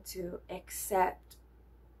and to accept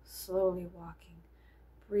slowly walking,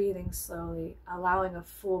 breathing slowly, allowing a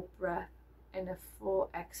full breath and a full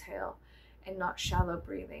exhale, and not shallow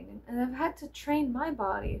breathing. And I've had to train my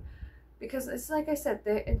body, because it's like I said,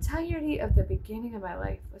 the entirety of the beginning of my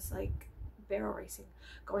life was like barrel racing,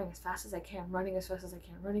 going as fast as I can, running as fast as I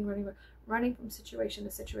can, running from situation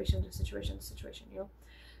to situation to situation to situation, you know?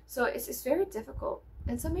 So it's very difficult.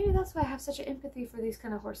 And so maybe that's why I have such an empathy for these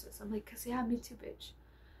kind of horses. I'm like, cause yeah, me too, bitch.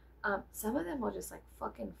 Some of them will just like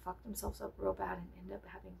fucking fuck themselves up real bad and end up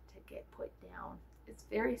having to get put down. It's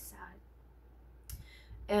very sad.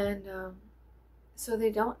 And so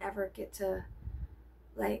they don't ever get to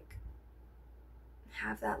like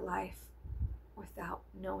have that life without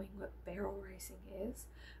knowing what barrel racing is.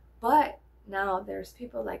 But now there's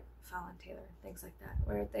people like Fallon Taylor and things like that,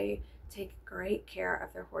 where they take great care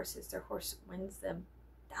of their horses. Their horse wins them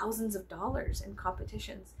thousands of dollars in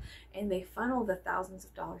competitions, and they funnel the thousands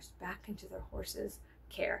of dollars back into their horses'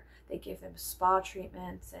 care. They give them spa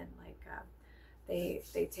treatments, and like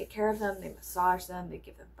they take care of them, they massage them, they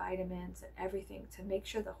give them vitamins and everything to make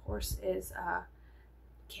sure the horse is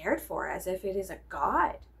cared for as if it is a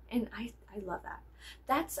god. And I love that.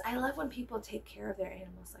 I love when people take care of their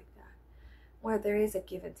animals like that, where there is a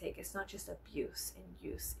give and take. It's not just abuse and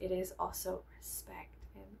use. It is also respect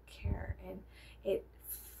and care, and it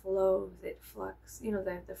flows, it flux, you know,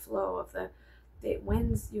 the flow of it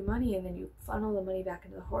wins you money, and then you funnel the money back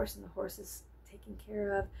into the horse, and the horse is taken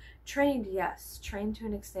care of, trained, yes, trained to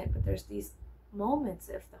an extent, but there's these moments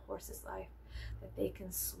of the horse's life that they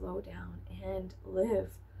can slow down and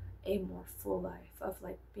live a more full life of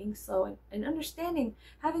like being slow and understanding,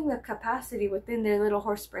 having the capacity within their little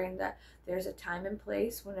horse brain that there's a time and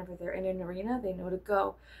place. Whenever they're in an arena, they know to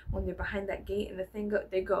go. When they're behind that gate and the thing go,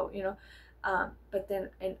 they go, you know. But then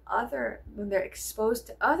when they're exposed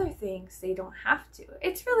to other things, they don't have to.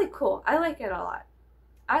 It's really cool. I like it a lot.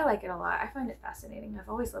 I find it fascinating. I've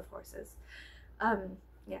always loved horses.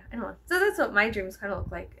 Yeah, I don't know. So that's what my dreams kind of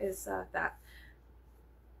look like, is that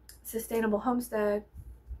sustainable homestead,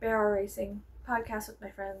 barrel racing, podcast with my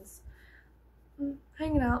friends,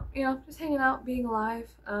 hanging out, you know, just hanging out, being alive,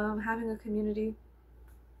 having a community,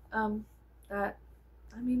 that,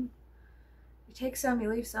 I mean, you take some, you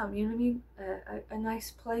leave some, you know what I mean? A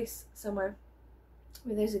nice place somewhere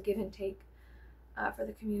where there's a give and take, for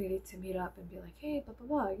the community to meet up and be like, hey, blah, blah,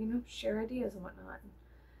 blah, you know, share ideas and whatnot. And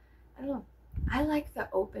I don't know. I like the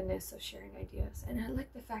openness of sharing ideas, and I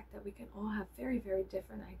like the fact that we can all have very, very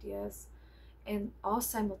different ideas and all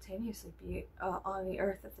simultaneously be on the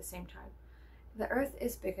earth at the same time. The earth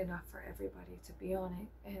is big enough for everybody to be on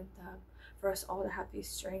it, and for us all to have these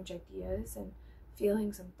strange ideas and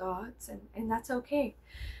feelings and thoughts, and that's okay.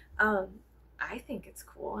 I think it's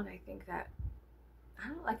cool, and I think that, I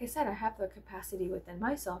don't, like I said, I have the capacity within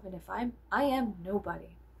myself, and if I am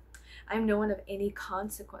nobody. I'm no one of any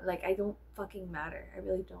consequence. Like, I don't fucking matter. I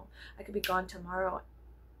really don't. I could be gone tomorrow,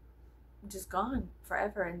 just gone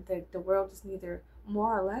forever, and the world is neither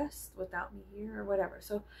more or less without me here or whatever.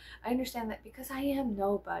 So I understand that because I am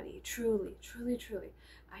nobody, truly, truly, truly,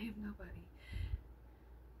 I am nobody.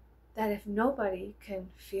 That if nobody can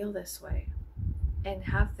feel this way and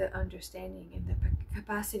have the understanding and the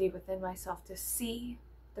capacity within myself to see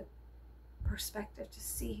the perspective, to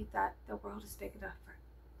see that the world is big enough for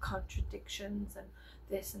contradictions and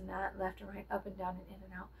this and that, left and right, up and down and in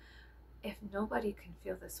and out. If nobody can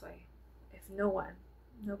feel this way, if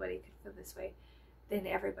nobody could feel this way, then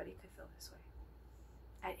everybody could feel this way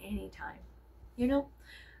at any time, you know.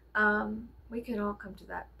 We could all come to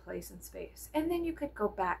that place and space, and then you could go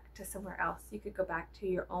back to somewhere else. You could go back to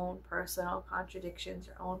your own personal contradictions,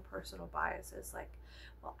 your own personal biases, like,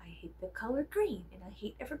 well, I hate the color green and I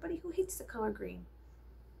hate everybody who hates the color green.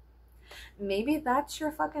 Maybe that's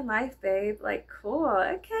your fucking life, babe. Like, cool,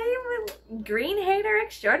 okay, green hater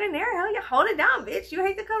extraordinaire. Hell yeah, hold it down, bitch. You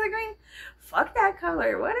hate the color green? Fuck that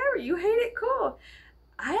color, whatever. You hate it, cool.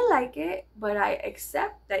 I like it, but I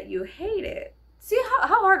accept that you hate it. See, how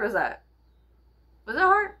hard was that? Was it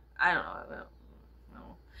hard? I don't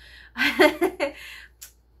know. No.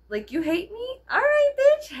 Like, you hate me? Alright,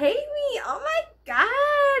 bitch, hate me. Oh my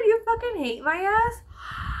god, you fucking hate my ass?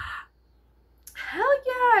 Hell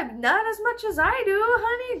yeah, not as much as I do,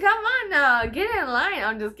 honey. Come on now, get in line.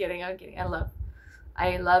 I'm just kidding. I'm kidding. I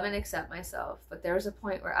love and accept myself, but there was a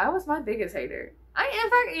point where I was my biggest hater. In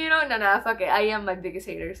fact, you know, no, fuck it. I am my biggest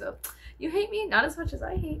hater. So, you hate me not as much as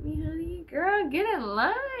I hate me, honey. Girl, get in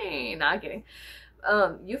line. Not kidding.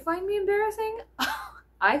 You find me embarrassing?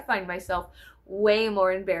 I find myself way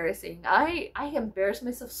more embarrassing. I embarrass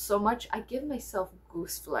myself so much. I give myself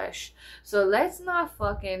goose flesh. So let's not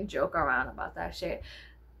fucking joke around about that shit.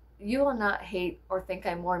 You will not hate or think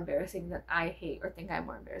I'm more embarrassing than I hate or think I'm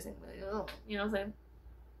more embarrassing. You know what I'm saying?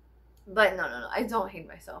 But no, I don't hate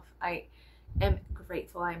myself. I am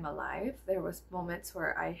grateful I'm alive. There was moments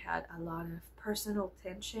where I had a lot of personal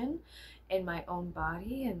tension in my own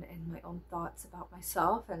body and my own thoughts about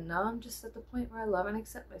myself, and now I'm just at the point where I love and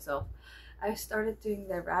accept myself. I started doing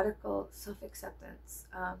the radical self-acceptance.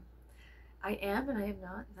 I am and I am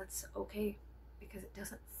not, and that's okay, because it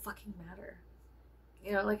doesn't fucking matter.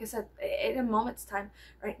 You know, like I said, in a moment's time,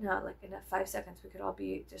 right now, like in 5 seconds, we could all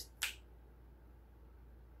be just...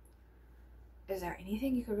 Is there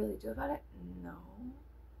anything you could really do about it? No.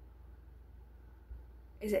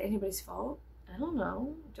 Is it anybody's fault? I don't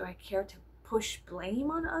know. Do I care to push blame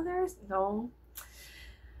on others? No.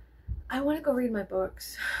 I want to go read my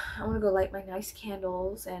books. I want to go light my nice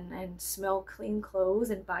candles and smell clean clothes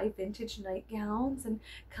and buy vintage nightgowns and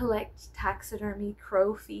collect taxidermy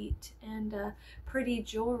crow feet and pretty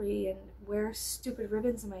jewelry and wear stupid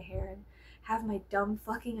ribbons in my hair and have my dumb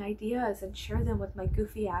fucking ideas and share them with my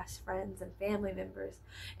goofy ass friends and family members.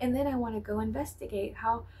 And then I want to go investigate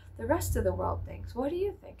how the rest of the world thinks. What do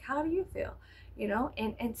you think? How do you feel? You know,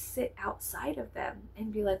 and sit outside of them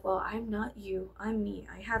and be like, well, I'm not you, I'm me.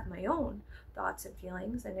 I have my own thoughts and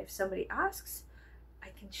feelings, and if somebody asks, I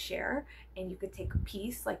can share. And you could take a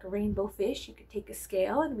piece like a rainbow fish, you could take a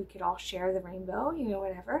scale and we could all share the rainbow, you know,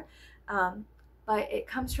 whatever. But it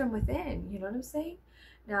comes from within, you know what I'm saying?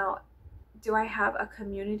 Now, do I have a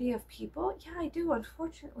community of people? Yeah, I do.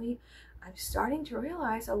 Unfortunately, I'm starting to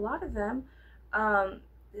realize a lot of them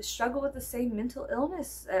struggle with the same mental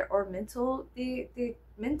illness or the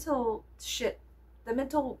mental shit, the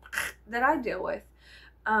mental that I deal with.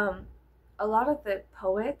 A lot of the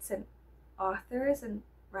poets and authors and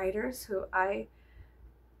writers who I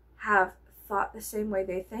have thought the same way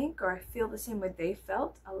they think, or I feel the same way they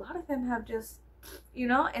felt, a lot of them have just, you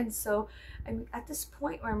know. And so I'm at this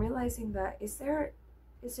point where I'm realizing that is there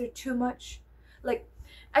too much, like,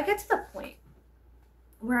 I get to the point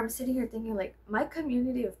where I'm sitting here thinking, like, my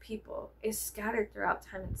community of people is scattered throughout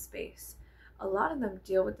time and space. A lot of them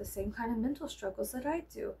deal with the same kind of mental struggles that I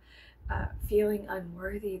do. Feeling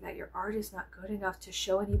unworthy, that your art is not good enough to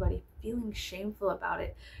show anybody, feeling shameful about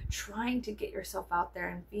it, trying to get yourself out there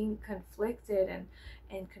and being conflicted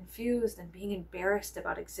and confused and being embarrassed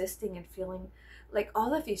about existing and feeling like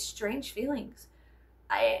all of these strange feelings.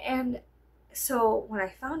 And so when I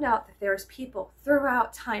found out that there's people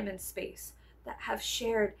throughout time and space that have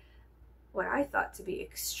shared what I thought to be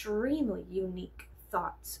extremely unique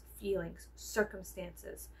thoughts, feelings,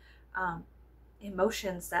 circumstances,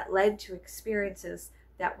 emotions that led to experiences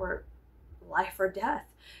that were life or death,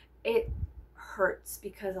 it hurts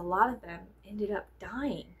because a lot of them ended up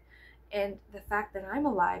dying. And the fact that I'm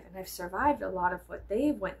alive and I've survived a lot of what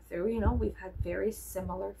they went through, you know, we've had very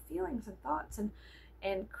similar feelings and thoughts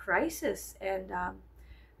and crisis. And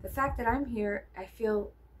the fact that I'm here, I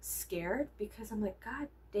feel scared because I'm like, God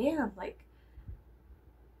damn, like,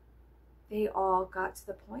 they all got to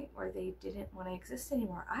the point where they didn't want to exist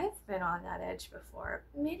anymore. I've been on that edge before,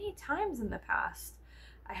 many times in the past.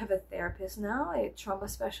 I have a therapist now, a trauma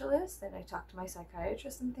specialist, and I talk to my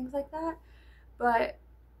psychiatrist and things like that. But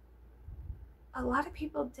a lot of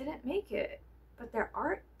people didn't make it, but their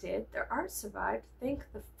art did. Their art survived. Thank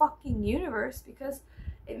the fucking universe, because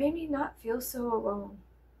it made me not feel so alone.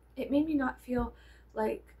 It made me not feel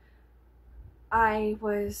like I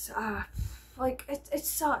was like, it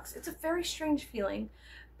sucks. It's a very strange feeling,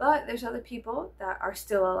 but there's other people that are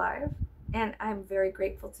still alive, and I'm very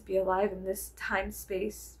grateful to be alive in this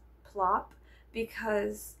time-space plop,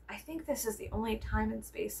 because I think this is the only time and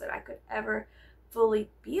space that I could ever fully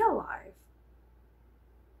be alive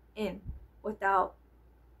in without,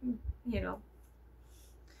 you know,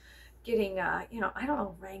 getting, you know, I don't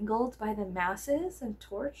know, wrangled by the masses and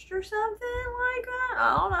torched or something like that.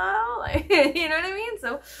 I don't know, like, you know what I mean?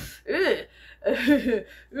 So,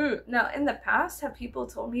 now, in the past, have people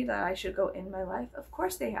told me that I should go in my life? Of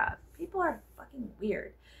course they have. People are fucking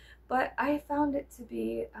weird. But I found it to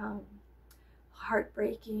be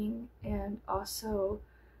heartbreaking and also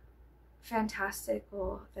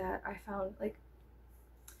fantastical that I found, like,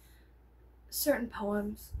 certain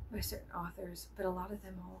poems by certain authors, but a lot of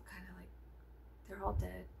them all kind of like, they're all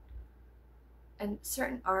dead. And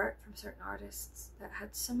certain art from certain artists that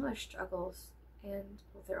had similar struggles, and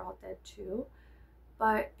well, they're all dead too.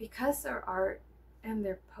 But because their art and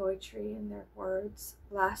their poetry and their words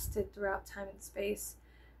lasted throughout time and space,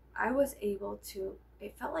 I was able to,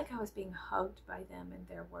 it felt like I was being hugged by them and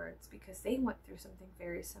their words, because they went through something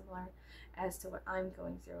very similar as to what I'm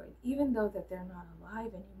going through. And even though that they're not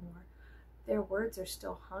alive anymore, their words are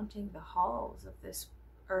still haunting the halls of this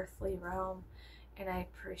earthly realm, and I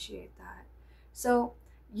appreciate that. So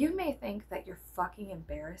you may think that you're fucking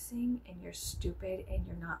embarrassing and you're stupid and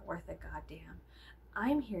you're not worth a goddamn.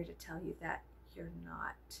 I'm here to tell you that you're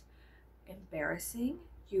not embarrassing.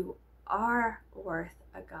 You are worth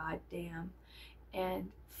a goddamn, and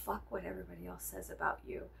fuck what everybody else says about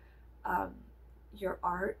you. Your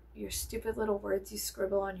art, your stupid little words you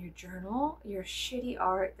scribble on your journal, your shitty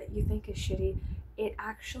art that you think is shitty, it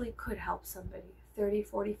actually could help somebody 30,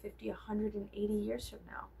 40, 50, 180 years from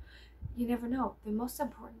now. You never know. The most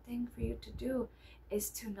important thing for you to do is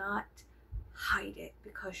to not hide it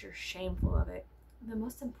because you're shameful of it. The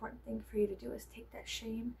most important thing for you to do is take that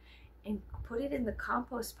shame and put it in the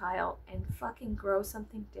compost pile and fucking grow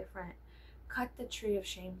something different. cut the tree of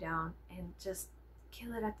shame down and just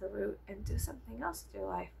kill it at the root and do something else with your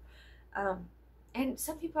life. And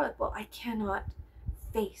some people are like, well, I cannot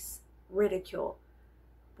face ridicule.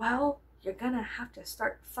 Well, you're gonna have to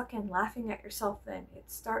start fucking laughing at yourself then.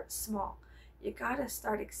 It starts small. You gotta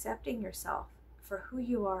start accepting yourself for who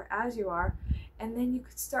you are as you are, and then you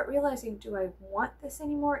could start realizing, do I want this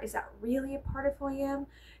anymore? Is that really a part of who I am?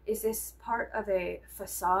 Is this part of a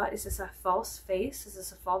facade? Is this a false face? Is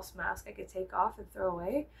this a false mask I could take off and throw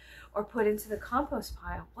away or put into the compost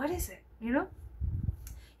pile? What is it? You know,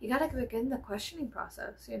 you gotta begin the questioning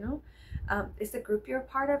process. You know, is the group you're a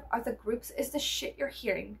part of, are the groups, is the shit you're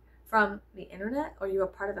hearing from the internet, or are you a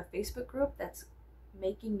part of a Facebook group that's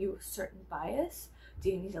making you a certain bias? Do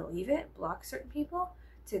you need to leave it, block certain people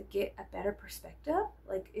to get a better perspective?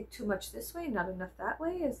 Like, it too much this way, not enough that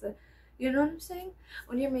way? Is the, you know what I'm saying?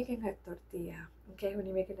 When you're making a tortilla, okay, when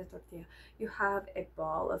you're making a tortilla, you have a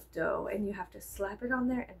ball of dough and you have to slap it on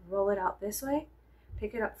there and roll it out this way,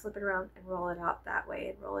 pick it up, flip it around and roll it out that way,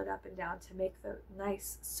 and roll it up and down to make the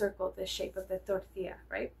nice circle, the shape of the tortilla,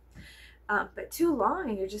 right? But too long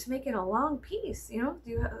and you're just making a long piece, you know?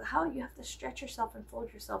 You have to stretch yourself and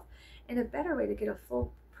fold yourself in a better way to get a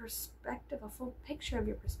full perspective, a full picture of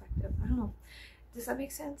your perspective. I don't know. Does that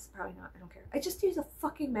make sense? Probably not. I don't care. I just use a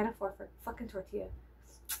fucking metaphor for fucking tortilla.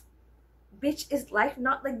 Bitch, is life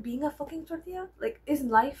not like being a fucking tortilla? Like, is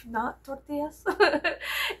life not tortillas?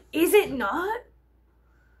 Is it not?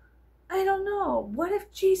 I don't know. What if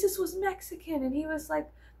Jesus was Mexican and he was like,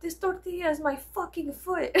 this tortilla is my fucking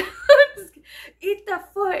foot. Eat the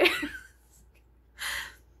foot.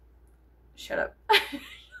 Shut up.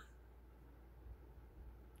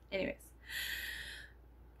 Anyways.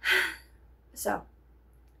 So,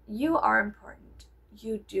 you are important.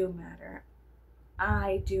 You do matter.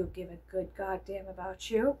 I do give a good goddamn about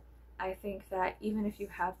you. I think that even if you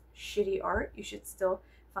have shitty art, you should still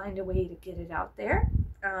find a way to get it out there.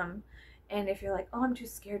 And if you're like, oh, I'm too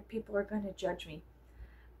scared, people are going to judge me.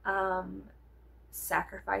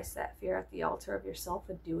 Sacrifice that fear at the altar of yourself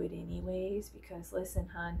and do it anyways, because listen,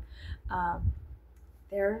 hun,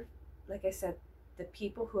 they're, like I said, the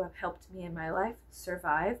people who have helped me in my life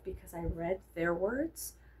survive because I read their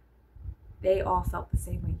words. They all felt the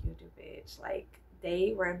same way you do, bitch. Like,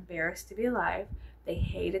 they were embarrassed to be alive. They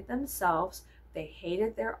hated themselves. They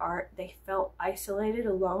hated their art. They felt isolated,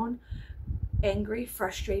 alone, angry,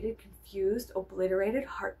 frustrated, confused, obliterated,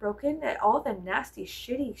 heartbroken, at all the nasty,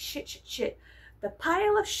 shitty shit. The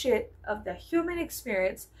pile of shit of the human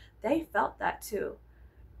experience, they felt that too.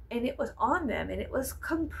 And it was on them, and it was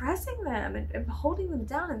compressing them and holding them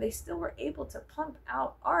down, and they still were able to pump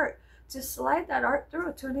out art, to slide that art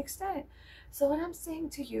through to an extent. So what I'm saying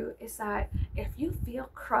to you is that if you feel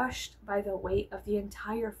crushed by the weight of the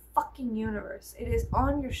entire fucking universe, it is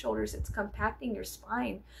on your shoulders, it's compacting your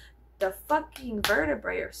spine, the fucking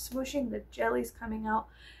vertebrae are smooshing, the jelly's coming out,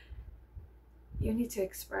 you need to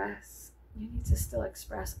express. You need to still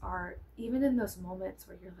express art, even in those moments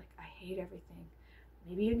where you're like, I hate everything.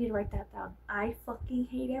 Maybe you need to write that down. I fucking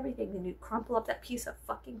hate everything. Then you crumple up that piece of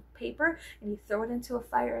fucking paper and you throw it into a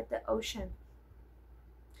fire at the ocean.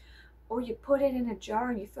 Or you put it in a jar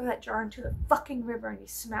and you throw that jar into the fucking river and you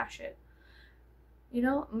smash it. You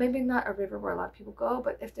know, maybe not a river where a lot of people go,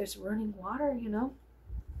 but if there's running water, you know.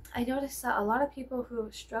 I noticed that a lot of people who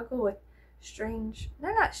struggle with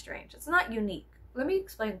they're not strange, it's not unique. Let me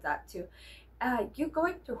explain that too. You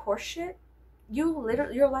going through horse shit,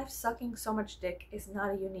 your life sucking so much dick is not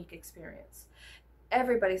a unique experience.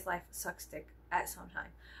 Everybody's life sucks dick at some time.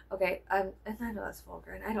 Okay, and I know that's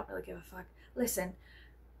vulgar and I don't really give a fuck. Listen,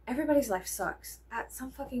 everybody's life sucks at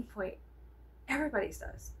some fucking point. Everybody's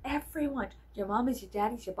does. Everyone. Your mommies, your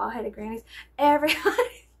daddies, your bald-headed grannies,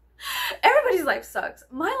 everybody. Everybody's life sucks.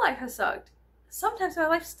 My life has sucked. Sometimes my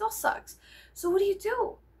life still sucks. So what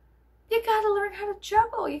do? You gotta learn how to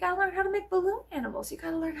juggle. You gotta learn how to make balloon animals. You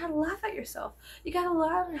gotta learn how to laugh at yourself. You gotta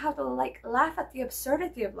learn how to laugh at the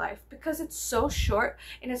absurdity of life, because it's so short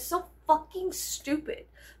and it's so fucking stupid.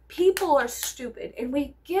 People are stupid, and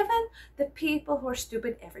we've given the people who are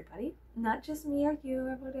stupid, everybody, not just me or you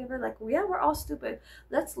or whatever, like, yeah, we're all stupid.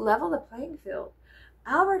 Let's level the playing field.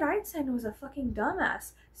 Albert Einstein was a fucking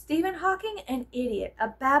dumbass. Stephen Hawking, an idiot, a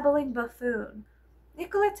babbling buffoon.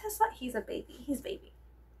 Nikola Tesla, he's a baby. He's baby.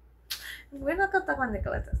 We're not gonna talk about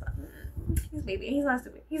Nikola Tesla. He's baby. He's not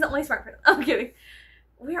stupid. He's the only smart person. I'm kidding.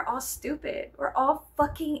 We're all stupid. We're all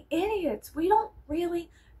fucking idiots. We don't really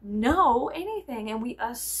know anything, and we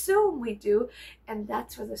assume we do, and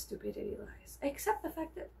that's where the stupidity lies. Accept the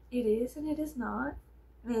fact that it is and it is not.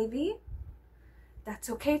 Maybe. That's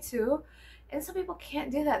okay too. And some people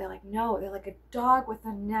can't do that. They're like, no, they're like a dog with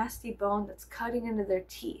a nasty bone that's cutting into their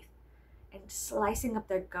teeth and slicing up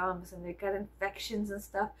their gums, and they got infections and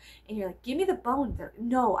stuff. And you're like, give me the bone. They're like,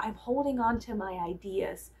 no, I'm holding on to my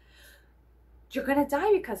ideas. You're gonna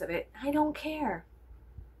die because of it. I don't care.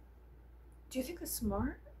 Do you think that's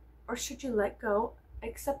smart? Or should you let go,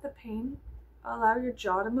 accept the pain, allow your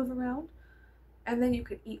jaw to move around, and then you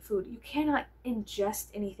could eat food? You cannot ingest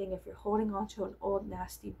anything if you're holding on to an old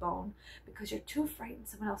nasty bone because you're too frightened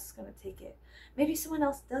someone else is going to take it. Maybe someone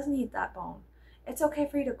else does need that bone. It's okay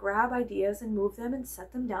for you to grab ideas and move them and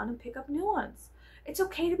set them down and pick up new ones. It's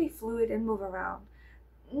okay to be fluid and move around.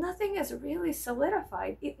 Nothing is really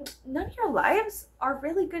solidified. None of your lives are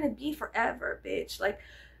really going to be forever, bitch. Like,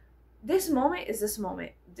 this moment is this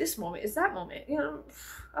moment. This moment is that moment. You know,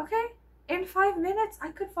 okay? In 5 minutes, I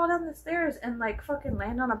could fall down the stairs and like fucking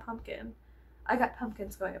land on a pumpkin. I got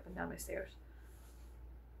pumpkins going up and down my stairs.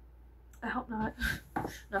 I hope not.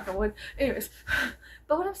 Knock on wood. Anyways,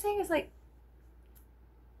 but what I'm saying is like,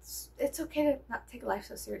 it's okay to not take life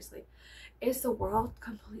so seriously. Is the world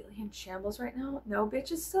completely in shambles right now? No,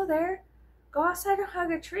 bitch, it's still there. Go outside and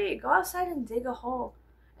hug a tree. Go outside and dig a hole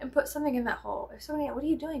and put something in that hole. If somebody, what are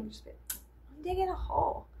you doing? Just be, I'm digging a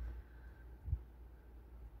hole.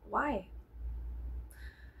 Why?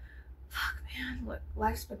 Fuck, man. Look,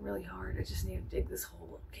 life's been really hard. I just need to dig this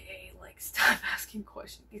hole, okay? Like, stop asking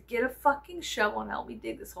questions. Get a fucking shovel and help me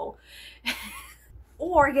dig this hole.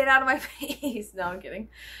 Or get out of my face. No, I'm kidding.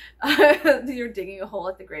 You're digging a hole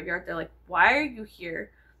at the graveyard. They're like, why are you here?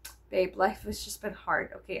 Babe, life has just been hard.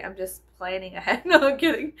 Okay, I'm just planning ahead. No, I'm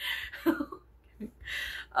kidding.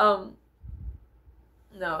 No,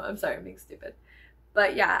 I'm sorry, I'm being stupid.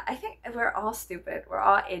 But yeah, I think we're all stupid. We're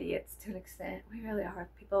all idiots to an extent. We really are.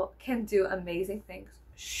 People can do amazing things,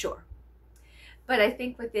 sure. But I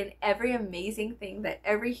think within every amazing thing that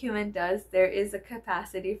every human does, there is a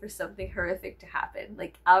capacity for something horrific to happen.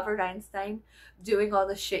 Like Albert Einstein doing all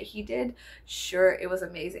the shit he did, sure, it was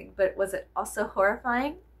amazing. But was it also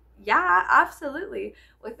horrifying? Yeah, absolutely.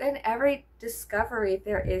 Within every discovery,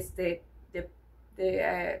 there is the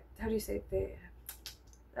how do you say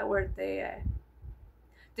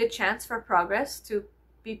the chance for progress to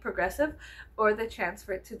be progressive, or the chance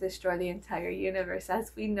for it to destroy the entire universe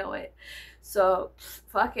as we know it. So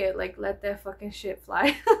fuck it, like let that fucking shit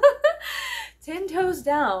fly. 10 toes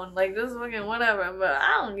down, like this fucking whatever, but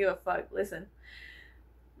I don't give a fuck. Listen,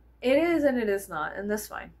 it is and it is not, and that's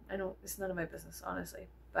fine. I don't, it's none of my business, honestly.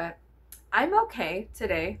 But I'm okay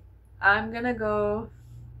today. I'm gonna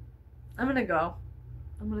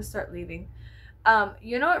start leaving.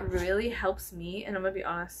 You know what really helps me, and I'm gonna be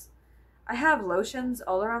honest, I have lotions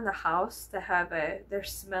all around the house that have their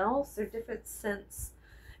smells, their different scents,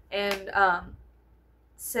 and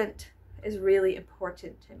scent is really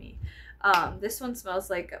important to me. This one smells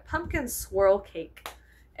like a pumpkin swirl cake.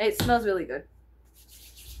 It smells really good.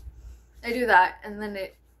 I do that, and then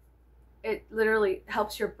it literally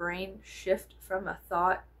helps your brain shift from a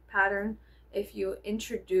thought pattern if you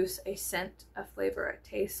introduce a scent, a flavor, a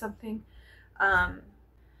taste, something.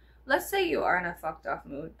 Let's say you are in a fucked off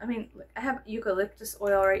mood. I mean, I have eucalyptus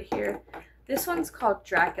oil right here. This one's called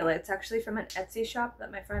Dracula. It's actually from an Etsy shop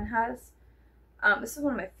that my friend has. This is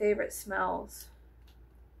one of my favorite smells.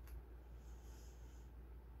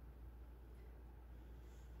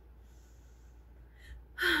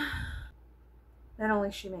 That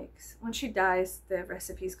only she makes. When she dies, the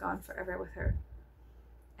recipe's gone forever with her.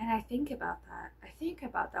 And I think about that. I think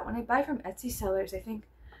about that. When I buy from Etsy sellers, I think,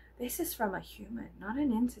 this is from a human, not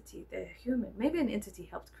an entity. The human. Maybe an entity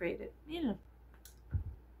helped create it. You know.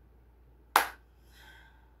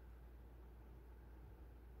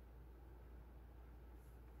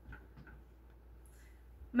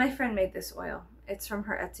 My friend made this oil. It's from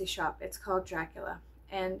her Etsy shop. It's called Dracula.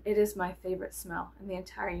 And it is my favorite smell in the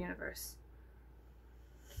entire universe.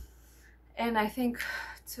 And I think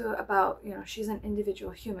about, you know, she's an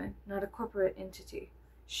individual human, not a corporate entity.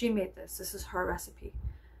 She made this. This is her recipe.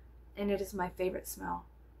 And it is my favorite smell.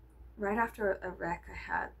 Right after a wreck I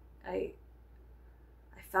had, I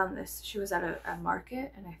found this. She was at a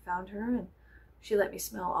market, and I found her, and she let me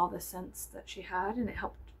smell all the scents that she had, and it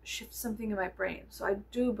helped shift something in my brain. So I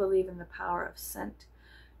do believe in the power of scent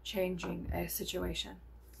changing a situation,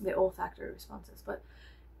 the olfactory responses. But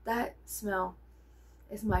that smell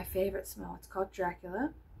is my favorite smell. It's called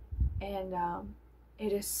Dracula, and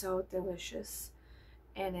it is so delicious.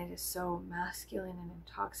 And it is so masculine and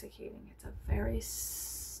intoxicating. It's a very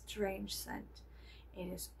strange scent. It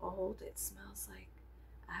is old. It smells like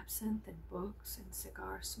absinthe and books and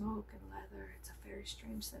cigar smoke and leather. It's a very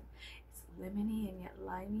strange scent. It's lemony and yet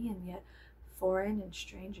limey and yet foreign and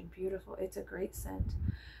strange and beautiful. It's a great scent.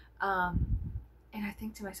 And I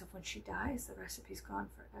think to myself, when she dies, the recipe's gone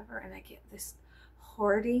forever. And I get this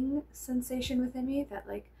hoarding sensation within me that,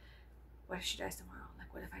 like, what if she dies tomorrow?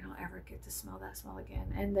 Like, what if I don't ever get to smell that smell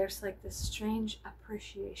again? And there's like this strange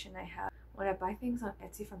appreciation I have when I buy things on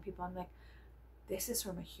Etsy from people. I'm like, this is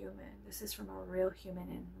from a human. This is from a real human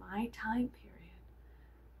in my time period.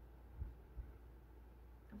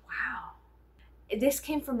 Wow. This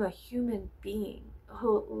came from a human being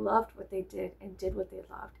who loved what they did and did what they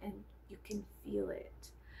loved, and you can feel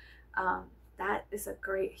it. That is a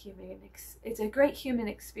great it's a great human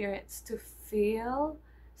experience to feel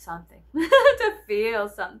something. To feel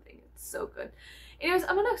something. It's so good. Anyways,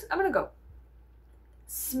 I'm gonna go.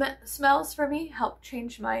 Smells for me help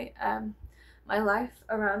change my my life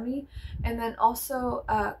around me. And then also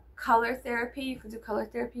color therapy. You can do color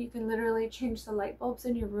therapy. You can literally change the light bulbs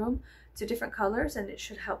in your room to different colors, and it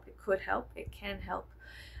should help. It could help. It can help.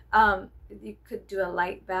 You could do a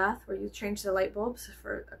light bath where you change the light bulbs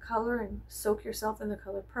for a color and soak yourself in the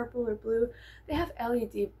color purple or blue. They have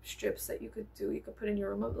LED strips that you could do. You could put in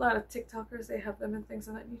your room. A lot of TikTokers, they have them and things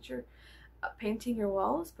of that nature. Painting your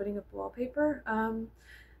walls, putting up wallpaper,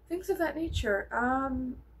 things of that nature.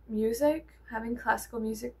 Music, having classical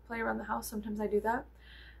music play around the house. Sometimes I do that.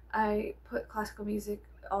 I put classical music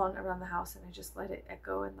on around the house and I just let it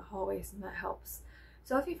echo in the hallways, and that helps.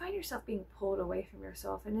 So if you find yourself being pulled away from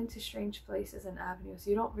yourself and into strange places and avenues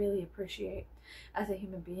you don't really appreciate as a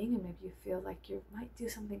human being, and maybe you feel like you might do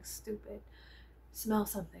something stupid, smell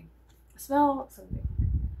something. Smell something.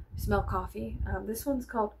 Smell coffee. This one's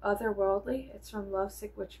called Otherworldly. It's from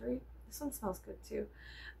Lovesick Witchery. This one smells good too.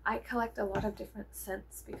 I collect a lot of different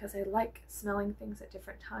scents because I like smelling things at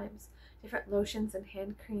different times. Different lotions and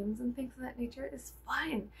hand creams and things of that nature is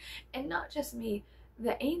fun. And not just me.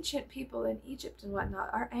 The ancient people in Egypt and whatnot,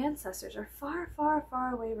 our ancestors, our far, far,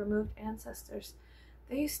 far away removed ancestors,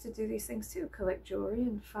 they used to do these things too, collect jewelry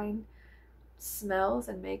and find smells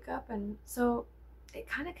and makeup, and so it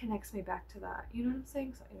kind of connects me back to that. You know what I'm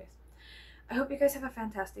saying? So anyways, I hope you guys have a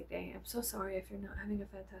fantastic day. I'm so sorry if you're not having a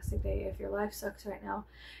fantastic day. If your life sucks right now,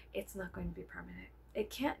 it's not going to be permanent. It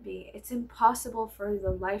can't be. It's impossible for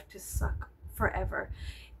the life to suck forever.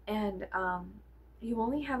 And you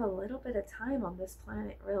only have a little bit of time on this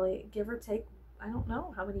planet, really, give or take. I don't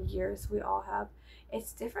know how many years we all have.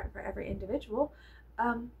 It's different for every individual.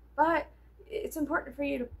 But it's important for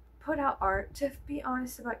you to put out art, to be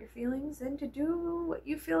honest about your feelings, and to do what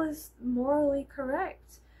you feel is morally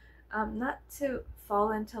correct. Not to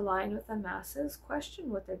fall into line with the masses.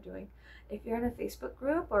 Question what they're doing. If you're in a Facebook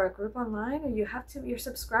group or a group online, or you're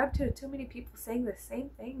subscribed to too many people saying the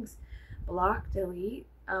same things, block, delete,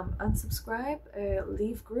 unsubscribe,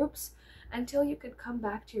 leave groups until you could come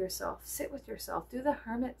back to yourself, sit with yourself, do the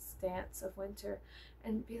hermit's dance of winter,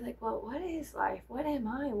 and be like, well, what is life? What am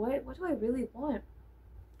I? What do I really want?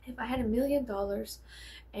 If I had $1 million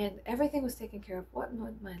and everything was taken care of, what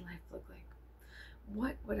would my life look like?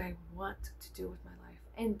 What would I want to do with my life?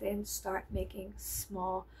 And then start making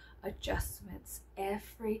small adjustments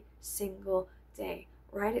every single day.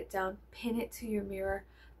 Write it down, pin it to your mirror,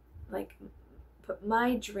 like put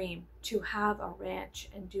my dream to have a ranch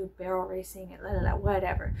and do barrel racing and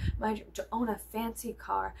whatever. My dream to own a fancy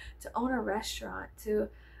car, to own a restaurant, to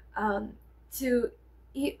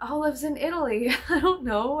eat olives in Italy. I don't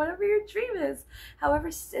know, whatever your dream is.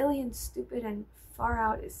 However silly and stupid and far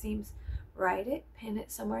out it seems, write it, pin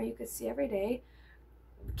it somewhere you could see every day.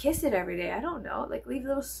 Kiss it every day. I don't know, like leave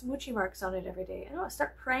little smoochy marks on it every day. I don't know,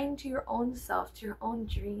 start praying to your own self, to your own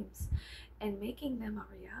dreams, and making them a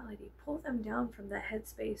reality. Pull them down from the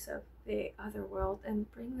headspace of the other world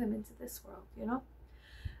and bring them into this world, you know,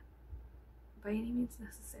 by any means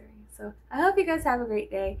necessary. So I hope you guys have a great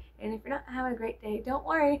day, and if you're not having a great day, don't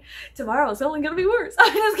worry, tomorrow's only gonna be worse.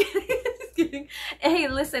 I'm just kidding. Just kidding. Hey,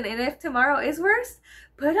 listen, and if tomorrow is worse,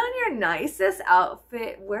 put on your nicest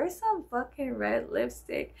outfit, wear some fucking red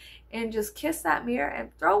lipstick, and just kiss that mirror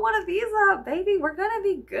and throw one of these up, baby. We're gonna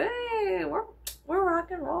be good. We're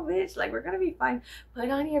rock and roll, bitch. Like, we're gonna be fine. Put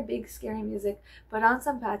on your big scary music. Put on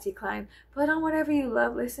some Patsy Cline. Put on whatever you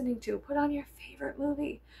love listening to. Put on your favorite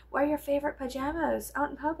movie. Wear your favorite pajamas out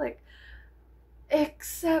in public.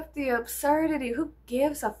 Accept the absurdity. Who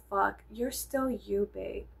gives a fuck? You're still you,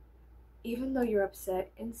 babe. Even though you're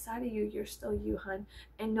upset, inside of you, you're still you, hun.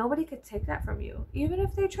 And nobody could take that from you. Even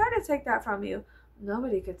if they try to take that from you,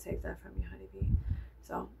 nobody could take that from you, honeybee.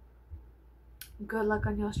 So, good luck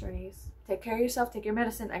on your journeys. Take care of yourself. Take your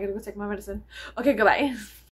medicine. I gotta go take my medicine. Okay, goodbye.